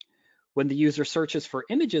 When the user searches for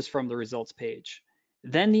images from the results page,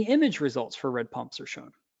 then the image results for red pumps are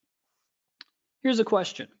shown. Here's a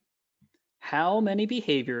question. How many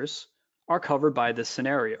behaviors are covered by this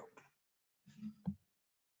scenario?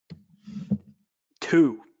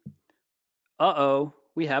 2. Uh-oh,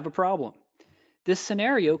 we have a problem. This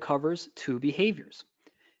scenario covers 2 behaviors.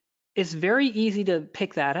 It's very easy to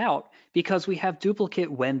pick that out because we have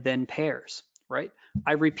duplicate when-then pairs, right?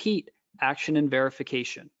 I repeat action and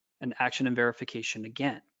verification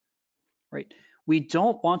again, right? We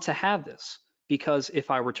don't want to have this because if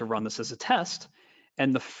I were to run this as a test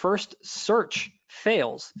and the first search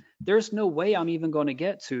fails, there's no way I'm even going to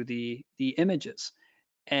get to the images.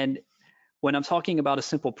 And when I'm talking about a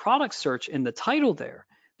simple product search in the title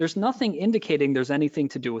there's nothing indicating there's anything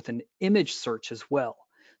to do with an image search as well.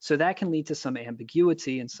 So that can lead to some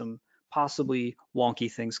ambiguity and some possibly wonky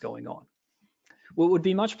things going on. What would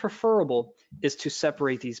be much preferable is to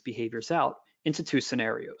separate these behaviors out into two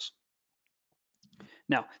scenarios.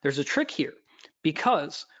 Now, there's a trick here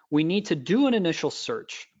because we need to do an initial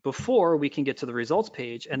search before we can get to the results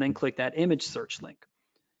page and then click that image search link.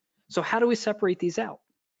 So how do we separate these out?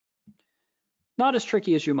 Not as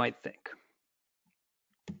tricky as you might think.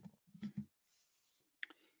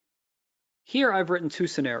 Here I've written two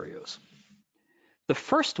scenarios. The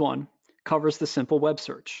first one covers the simple web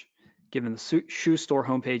search. Given the shoe store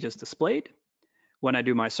homepage is displayed, when I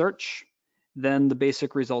do my search, then the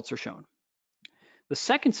basic results are shown. The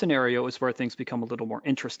second scenario is where things become a little more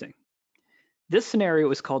interesting. This scenario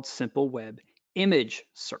is called simple web image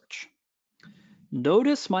search.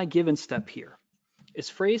 Notice my given step here is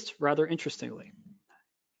phrased rather interestingly.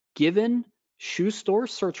 Given shoe store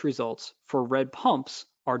search results for red pumps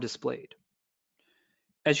are displayed.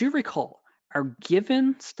 As you recall, our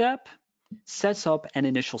given step sets up an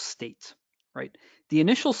initial state, right? The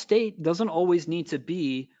initial state doesn't always need to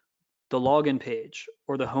be the login page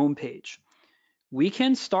or the home page. We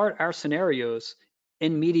can start our scenarios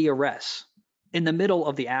in media res, in the middle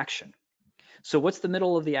of the action. So what's the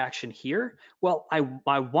middle of the action here? Well,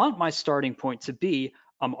 I want my starting point to be,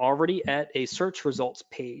 I'm already at a search results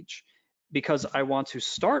page because I want to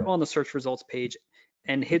start on the search results page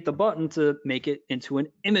and hit the button to make it into an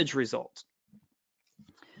image result.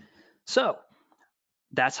 So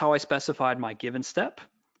that's how I specified my given step,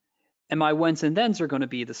 and my whens and thens are going to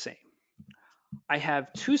be the same. I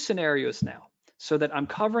have two scenarios now so that I'm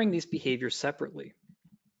covering these behaviors separately.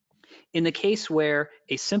 In the case where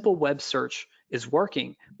a simple web search is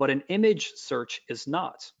working, but an image search is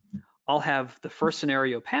not, I'll have the first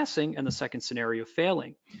scenario passing and the second scenario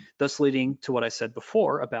failing, thus leading to what I said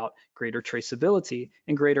before about greater traceability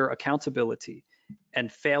and greater accountability,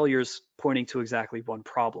 and failures pointing to exactly one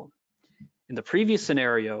problem. In the previous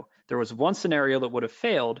scenario, there was one scenario that would have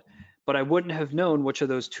failed, but I wouldn't have known which of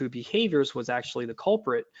those two behaviors was actually the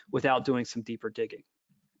culprit without doing some deeper digging.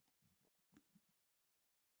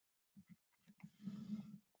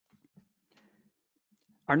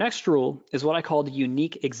 Our next rule is what I call the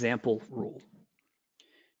unique example rule.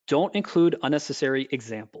 Don't include unnecessary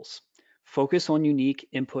examples. Focus on unique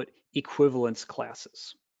input equivalence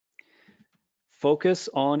classes. Focus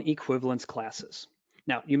on equivalence classes.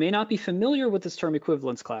 Now, you may not be familiar with this term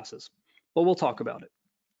equivalence classes, but we'll talk about it.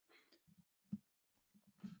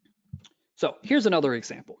 So here's another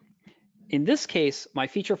example. In this case, my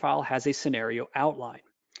feature file has a scenario outline.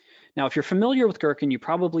 Now, if you're familiar with Gherkin, you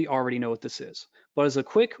probably already know what this is. But as a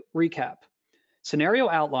quick recap, scenario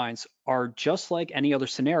outlines are just like any other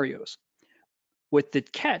scenarios, with the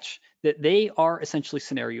catch that they are essentially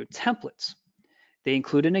scenario templates. They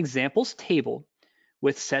include an examples table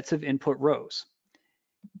with sets of input rows.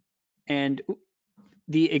 And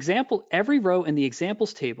the example, every row in the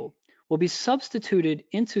examples table will be substituted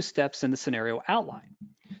into steps in the scenario outline.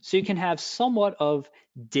 So you can have somewhat of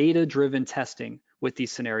data-driven testing with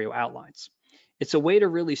these scenario outlines. It's a way to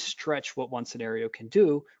really stretch what one scenario can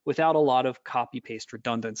do without a lot of copy-paste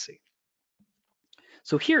redundancy.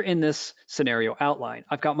 So here in this scenario outline,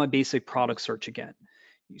 I've got my basic product search again.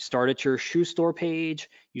 You start at your shoe store page,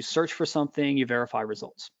 you search for something, you verify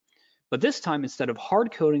results. But this time, instead of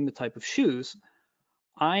hard coding the type of shoes,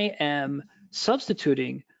 I am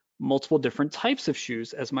substituting multiple different types of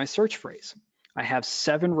shoes as my search phrase. I have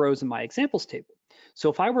 7 rows in my examples table. So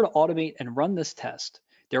if I were to automate and run this test,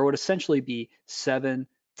 there would essentially be 7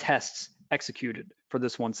 tests executed for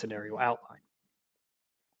this one scenario outline.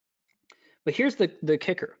 But here's the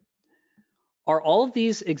kicker. Are all of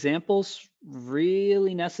these examples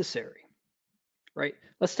really necessary, right?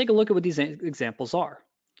 Let's take a look at what these examples are.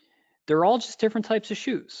 They're all just different types of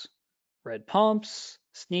shoes. Red pumps,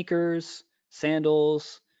 sneakers,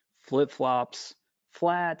 sandals, flip-flops,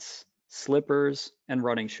 flats, slippers, and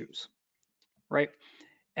running shoes, right?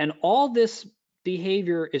 And all this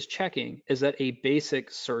behavior is checking is that a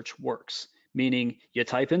basic search works, meaning you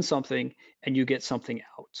type in something and you get something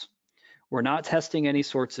out. We're not testing any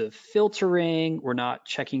sorts of filtering. We're not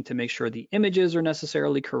checking to make sure the images are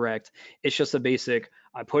necessarily correct. It's just a basic,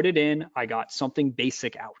 I put it in, I got something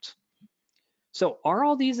basic out. So are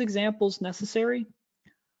all these examples necessary?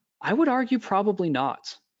 I would argue probably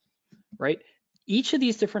not, right? Each of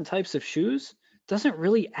these different types of shoes doesn't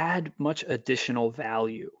really add much additional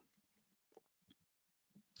value.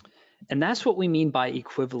 And that's what we mean by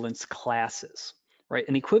equivalence classes, right?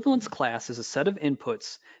 An equivalence class is a set of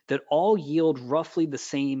inputs that all yield roughly the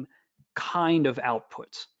same kind of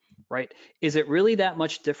output, right? Is it really that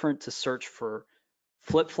much different to search for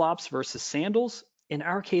flip-flops versus sandals? In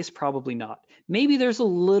our case, probably not. Maybe there's a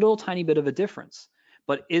little tiny bit of a difference,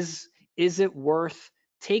 but is it worth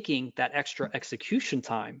taking that extra execution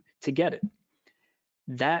time to get it?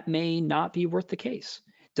 That may not be worth the case.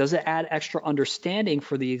 Does it add extra understanding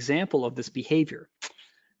for the example of this behavior?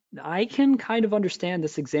 I can kind of understand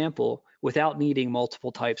this example without needing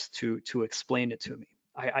multiple types to explain it to me.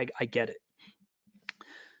 I get it.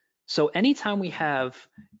 So anytime we have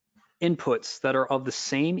inputs that are of the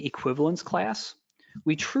same equivalence class,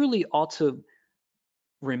 we truly ought to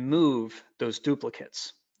remove those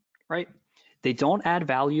duplicates, right? They don't add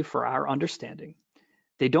value for our understanding.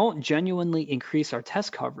 They don't genuinely increase our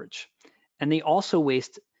test coverage, and they also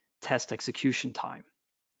waste test execution time.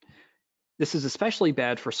 This is especially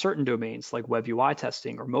bad for certain domains like web UI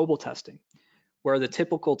testing or mobile testing, where the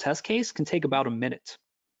typical test case can take about a minute.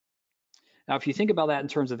 Now, if you think about that in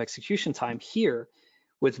terms of execution time here,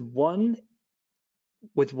 with one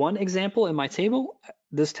example in my table,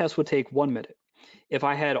 this test would take 1 minute. If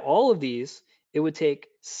I had all of these, it would take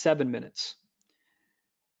 7 minutes.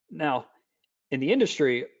 Now, in the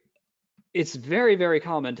industry, it's very, very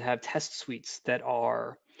common to have test suites that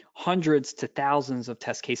are hundreds to thousands of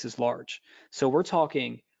test cases large. So we're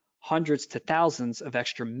talking hundreds to thousands of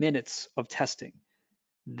extra minutes of testing.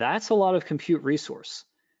 That's a lot of compute resource,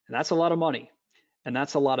 and that's a lot of money, and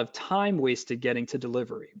that's a lot of time wasted getting to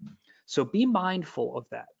delivery. So be mindful of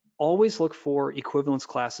that. Always look for equivalence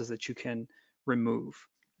classes that you can remove.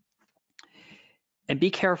 And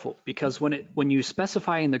be careful, because when you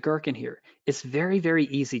specify in the Gherkin here, it's very, very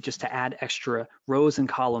easy just to add extra rows and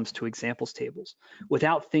columns to examples tables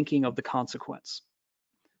without thinking of the consequence.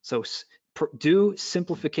 So do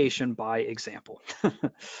simplification by example.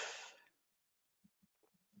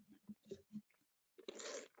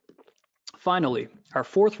 Finally, our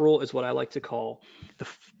fourth rule is what I like to call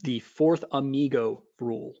the fourth amigo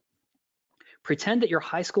rule. Pretend that your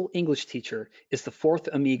high school English teacher is the fourth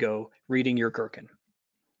amigo reading your Gherkin.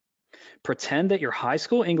 Pretend that your high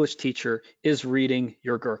school English teacher is reading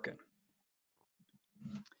your Gherkin.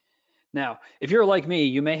 Now, if you're like me,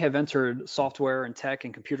 you may have entered software and tech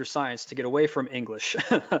and computer science to get away from English,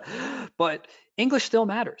 but English still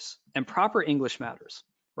matters, and proper English matters,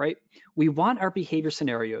 right? We want our behavior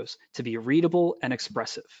scenarios to be readable and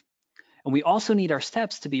expressive, and we also need our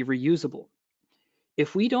steps to be reusable.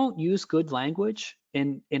 If we don't use good language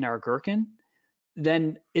in our Gherkin,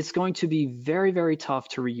 then it's going to be very, very tough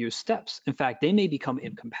to reuse steps. In fact, they may become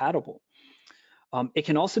incompatible. It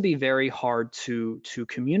can also be very hard to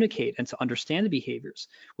communicate and to understand the behaviors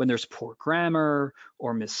when there's poor grammar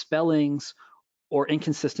or misspellings or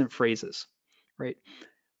inconsistent phrases, right?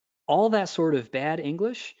 All that sort of bad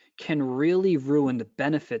English can really ruin the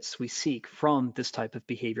benefits we seek from this type of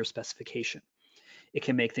behavior specification. It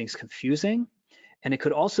can make things confusing, and it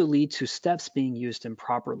could also lead to steps being used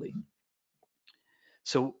improperly.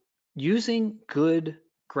 So using good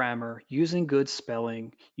grammar, using good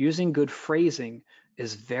spelling, using good phrasing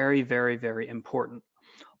is very, very, very important.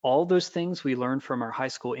 All those things we learned from our high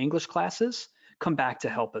school English classes come back to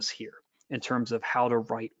help us here in terms of how to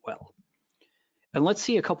write well. And let's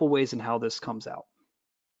see a couple ways in how this comes out.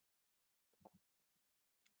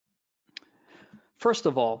 First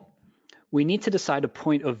of all, we need to decide a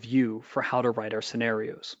point of view for how to write our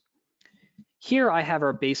scenarios. Here I have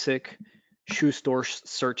our basic shoe store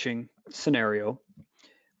searching scenario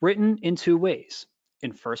written in two ways,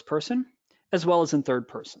 in first person as well as in third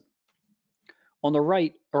person. On the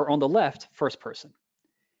right, or on the left, first person.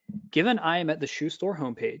 Given I am at the shoe store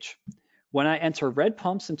homepage, when I enter red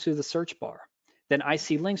pumps into the search bar, then I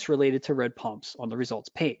see links related to red pumps on the results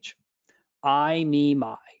page. I, me,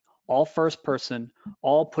 my, all first person,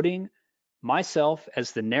 all putting myself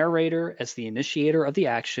as the narrator, as the initiator of the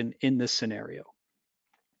action in this scenario.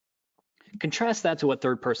 Contrast that to what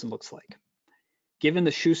third person looks like. Given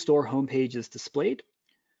the shoe store homepage is displayed,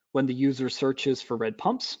 when the user searches for red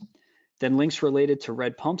pumps, then links related to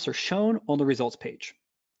red pumps are shown on the results page,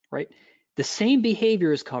 right? The same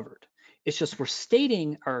behavior is covered. It's just we're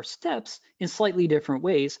stating our steps in slightly different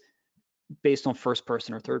ways based on first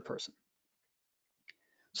person or third person.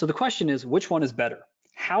 So the question is, which one is better?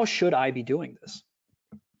 How should I be doing this?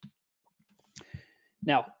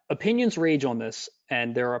 Now, opinions rage on this,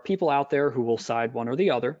 and there are people out there who will side one or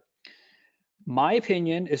the other. My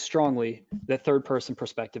opinion is strongly that third person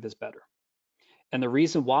perspective is better. And the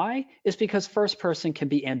reason why is because first person can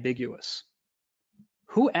be ambiguous.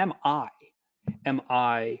 Who am I? Am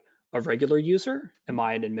I a regular user? Am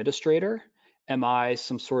I an administrator? Am I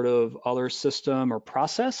some sort of other system or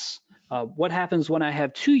process? What happens when I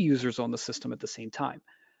have two users on the system at the same time?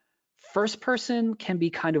 First person can be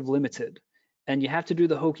kind of limited, and you have to do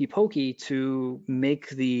the hokey pokey to make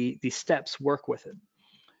the steps work with it.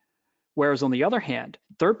 Whereas on the other hand,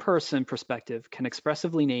 third person perspective can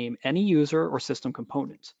expressively name any user or system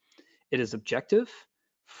component. It is objective,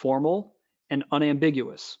 formal, and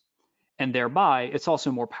unambiguous, and thereby it's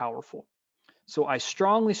also more powerful. So I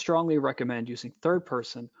strongly recommend using third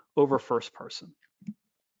person over first person.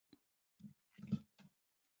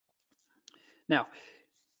 Now,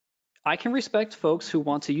 I can respect folks who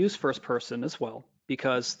want to use first person as well,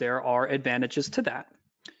 because there are advantages to that.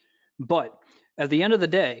 But at the end of the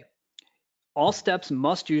day, all steps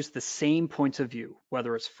must use the same points of view,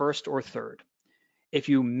 whether it's first or third. If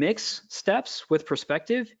you mix steps with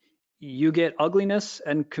perspective, you get ugliness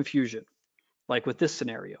and confusion, like with this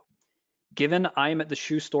scenario. Given I am at the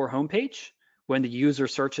shoe store homepage, when the user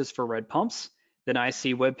searches for red pumps, then I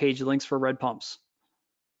see web page links for red pumps.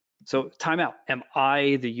 So timeout. Am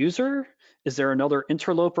I the user? Is there another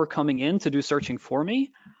interloper coming in to do searching for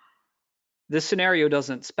me? This scenario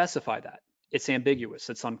doesn't specify that. It's ambiguous.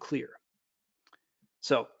 It's unclear.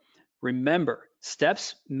 So remember,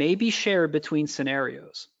 steps may be shared between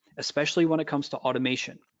scenarios, especially when it comes to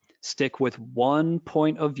automation. Stick with one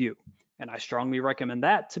point of view, and I strongly recommend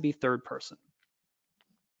that to be third person.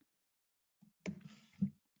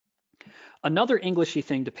 Another Englishy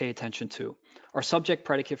thing to pay attention to are subject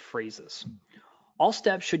predicate phrases. All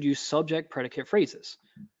steps should use subject predicate phrases.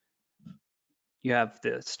 You have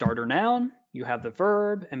the starter noun, you have the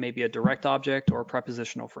verb, and maybe a direct object or a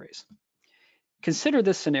prepositional phrase. Consider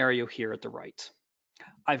this scenario here at the right.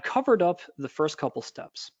 I've covered up the first couple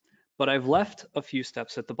steps, but I've left a few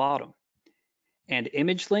steps at the bottom, and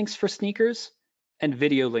image links for sneakers and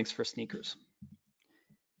video links for sneakers.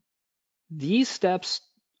 These steps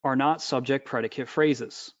are not subject predicate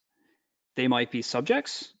phrases. They might be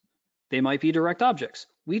subjects, they might be direct objects.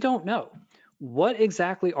 We don't know. What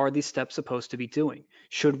exactly are these steps supposed to be doing?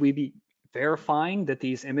 Should we be verifying that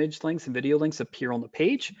these image links and video links appear on the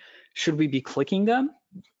page? Should we be clicking them?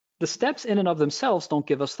 The steps in and of themselves don't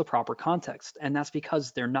give us the proper context, and that's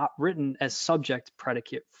because they're not written as subject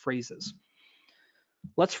predicate phrases.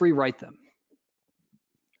 Let's rewrite them.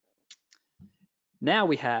 Now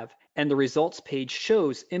we have, and the results page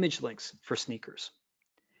shows image links for sneakers.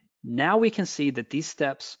 Now we can see that these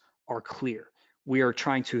steps are clear. We are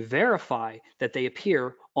trying to verify that they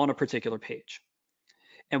appear on a particular page.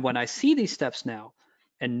 And when I see these steps now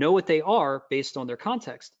and know what they are based on their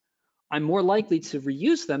context, I'm more likely to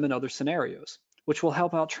reuse them in other scenarios, which will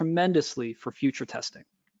help out tremendously for future testing.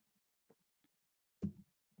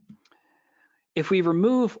 If we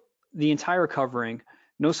remove the entire covering,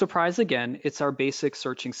 no surprise again, it's our basic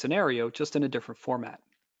searching scenario, just in a different format.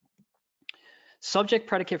 Subject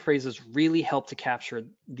predicate phrases really help to capture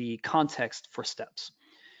the context for steps.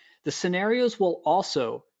 The scenarios will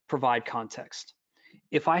also provide context.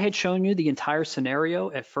 If I had shown you the entire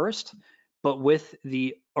scenario at first, but with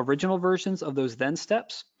the original versions of those then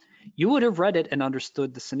steps, you would have read it and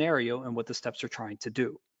understood the scenario and what the steps are trying to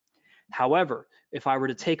do. However, if I were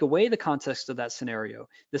to take away the context of that scenario,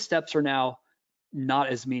 the steps are now not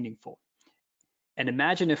as meaningful. And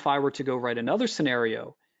imagine if I were to go write another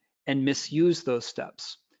scenario and misuse those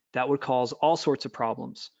steps. That would cause all sorts of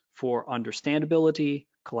problems for understandability,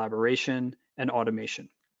 collaboration, and automation.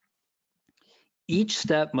 Each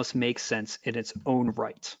step must make sense in its own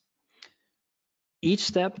right. Each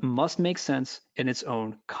step must make sense in its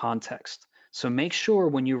own context. So make sure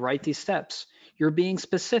when you write these steps, you're being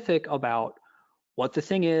specific about what the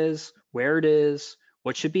thing is, where it is,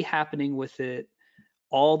 what should be happening with it,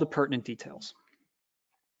 all the pertinent details.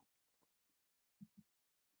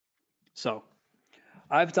 So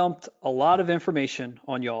I've dumped a lot of information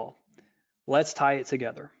on y'all. Let's tie it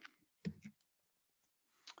together.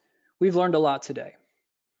 We've learned a lot today.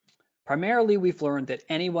 Primarily, we've learned that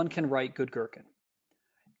anyone can write good Gherkin.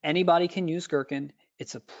 Anybody can use Gherkin.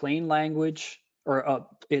 It's a plain language, or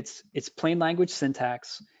it's plain language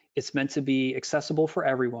syntax. It's meant to be accessible for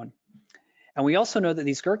everyone. And we also know that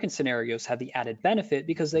these Gherkin scenarios have the added benefit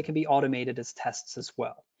because they can be automated as tests as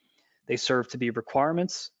well. They serve to be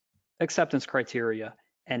requirements, acceptance criteria,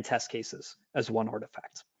 and test cases as one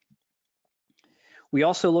artifact. We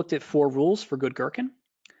also looked at 4 rules for good Gherkin.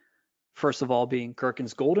 First of all being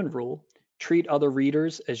Gherkin's golden rule, treat other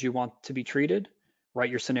readers as you want to be treated. Write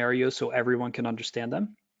your scenarios so everyone can understand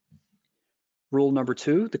them. Rule number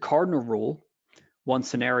 2, the cardinal rule, one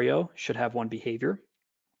scenario should have one behavior.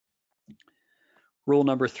 Rule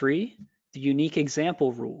number 3, the unique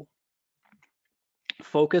example rule,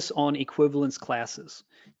 Focus on equivalence classes.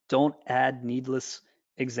 Don't add needless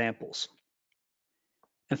examples.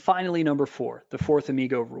 And finally, number 4, the fourth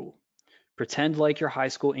amigo rule. Pretend like your high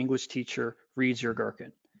school English teacher reads your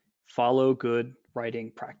Gherkin. Follow good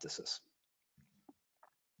writing practices.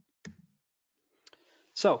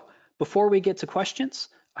 So before we get to questions,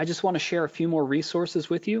 I just want to share a few more resources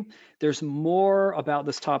with you. There's more about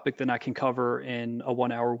this topic than I can cover in a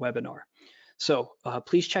 1-hour webinar. So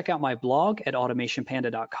please check out my blog at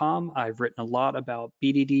automationpanda.com. I've written a lot about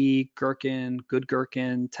BDD, Gherkin, good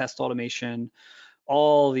Gherkin, test automation,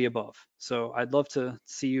 all the above. So I'd love to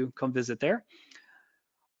see you come visit there.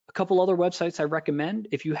 A couple other websites I recommend.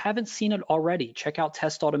 If you haven't seen it already, check out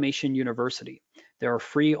Test Automation University. There are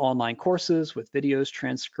free online courses with videos,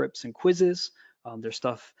 transcripts, and quizzes. Their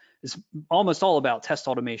stuff is almost all about test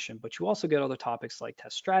automation, but you also get other topics like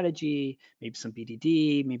test strategy, maybe some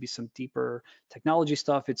BDD, maybe some deeper technology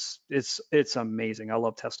stuff. It's amazing. I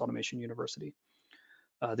love Test Automation University.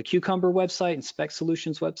 The Cucumber website and Spec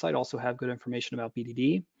Solutions website also have good information about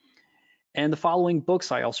BDD. And the following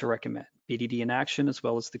books I also recommend: BDD in Action, as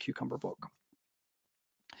well as the Cucumber book.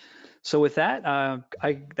 So with that,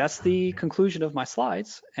 that's the conclusion of my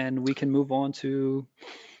slides, and we can move on to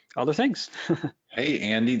other things. Hey,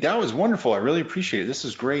 Andy, that was wonderful. I really appreciate it. This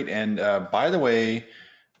is great. And by the way,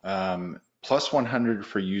 plus 100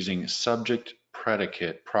 for using subject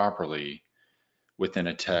predicate properly within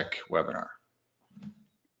a tech webinar.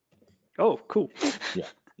 Oh, cool.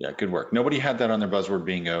 Yeah, good work. Nobody had that on their buzzword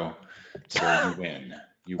bingo, so you win.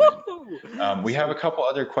 You win. We have a couple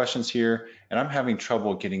other questions here, and I'm having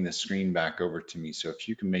trouble getting the screen back over to me. So if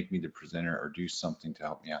you can make me the presenter or do something to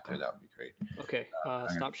help me out there, that would be great. Okay,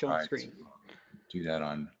 stop showing screen. Do that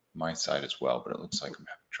on my side as well, but it looks like I'm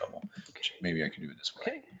having trouble. Okay. Maybe I can do it this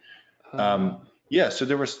way. Okay. Yeah, so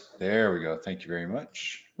there we go. Thank you very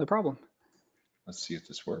much. No problem. Let's see if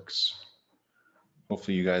this works.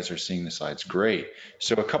 Hopefully you guys are seeing the slides. Great.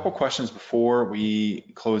 So a couple questions before we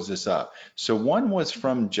close this up. So one was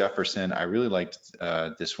from Jefferson. I really liked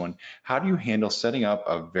this one. How do you handle setting up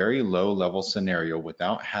a very low level scenario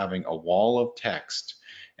without having a wall of text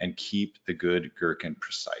and keep the good Gherkin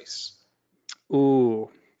precise? Ooh,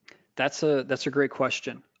 that's a great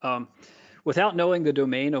question. Without knowing the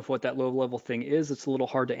domain of what that low level thing is, it's a little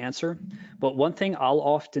hard to answer. But one thing I'll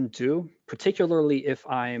often do, particularly if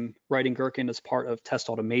I'm writing Gherkin as part of test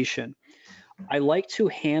automation, I like to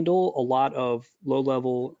handle a lot of low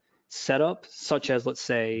level setup, such as, let's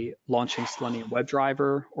say, launching Selenium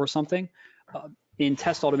WebDriver or something, in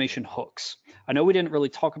test automation hooks. I know we didn't really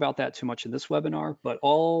talk about that too much in this webinar, but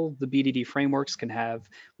all the BDD frameworks can have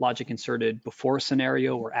logic inserted before a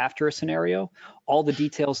scenario or after a scenario. All the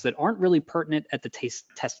details that aren't really pertinent at the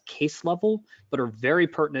test case level, but are very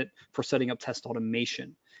pertinent for setting up test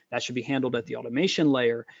automation. That should be handled at the automation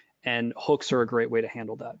layer, and hooks are a great way to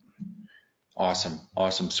handle that. Awesome,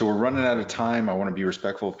 awesome. So we're running out of time. I want to be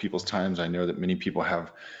respectful of people's times. I know that many people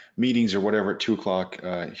have meetings or whatever at 2 o'clock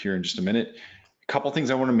here in just a minute. A couple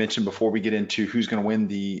things I want to mention before we get into who's going to win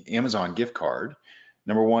the Amazon gift card.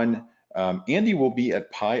 Number one, Andy will be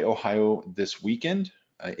at Pi Ohio this weekend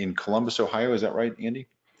in Columbus, Ohio. Is that right, Andy?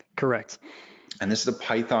 Correct. And this is a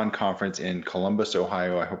Python conference in Columbus,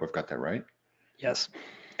 Ohio. I hope I've got that right. Yes.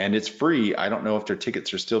 And it's free. I don't know if their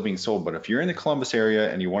tickets are still being sold, but if you're in the Columbus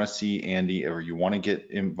area and you want to see Andy or you want to get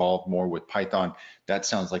involved more with Python, that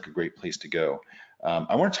sounds like a great place to go.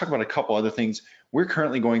 I want to talk about a couple other things. We're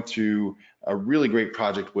currently going through a really great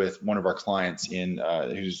project with one of our clients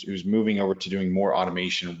who's moving over to doing more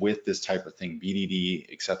automation with this type of thing,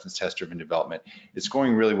 BDD, acceptance test driven development. It's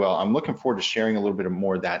going really well. I'm looking forward to sharing a little bit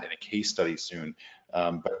more of that in a case study soon.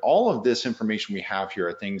 But all of this information we have here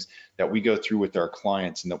are things that we go through with our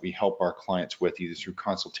clients and that we help our clients with either through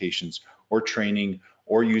consultations or training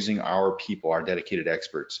or using our people, our dedicated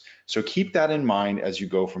experts. So keep that in mind as you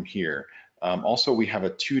go from here. Also, we have a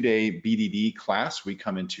 2-day BDD class. We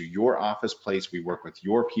come into your office place. We work with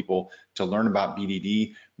your people to learn about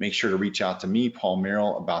BDD. Make sure to reach out to me, Paul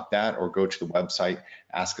Merrill, about that, or go to the website,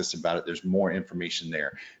 ask us about it. There's more information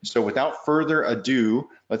there. So without further ado,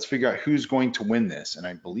 let's figure out who's going to win this. And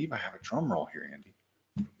I believe I have a drum roll here, Andy.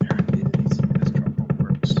 There it is. This drum roll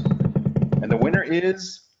works. And the winner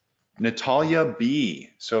is Natalia B.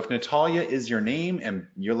 So if Natalia is your name and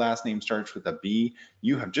your last name starts with a B,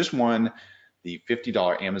 you have just won the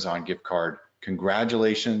 $50 Amazon gift card.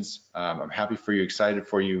 Congratulations. I'm happy for you, excited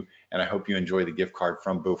for you, and I hope you enjoy the gift card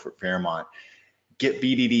from Beaufort Fairmont. Get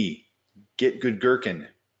BDD, get good Gherkin,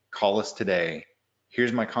 call us today.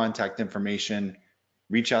 Here's my contact information.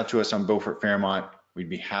 Reach out to us on Beaufort Fairmont. We'd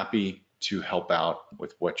be happy to help out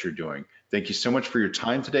with what you're doing. Thank you so much for your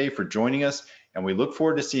time today, for joining us, and we look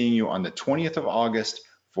forward to seeing you on the 20th of August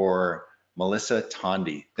for Melissa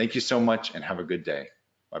Tondi. Thank you so much and have a good day.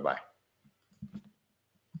 Bye-bye.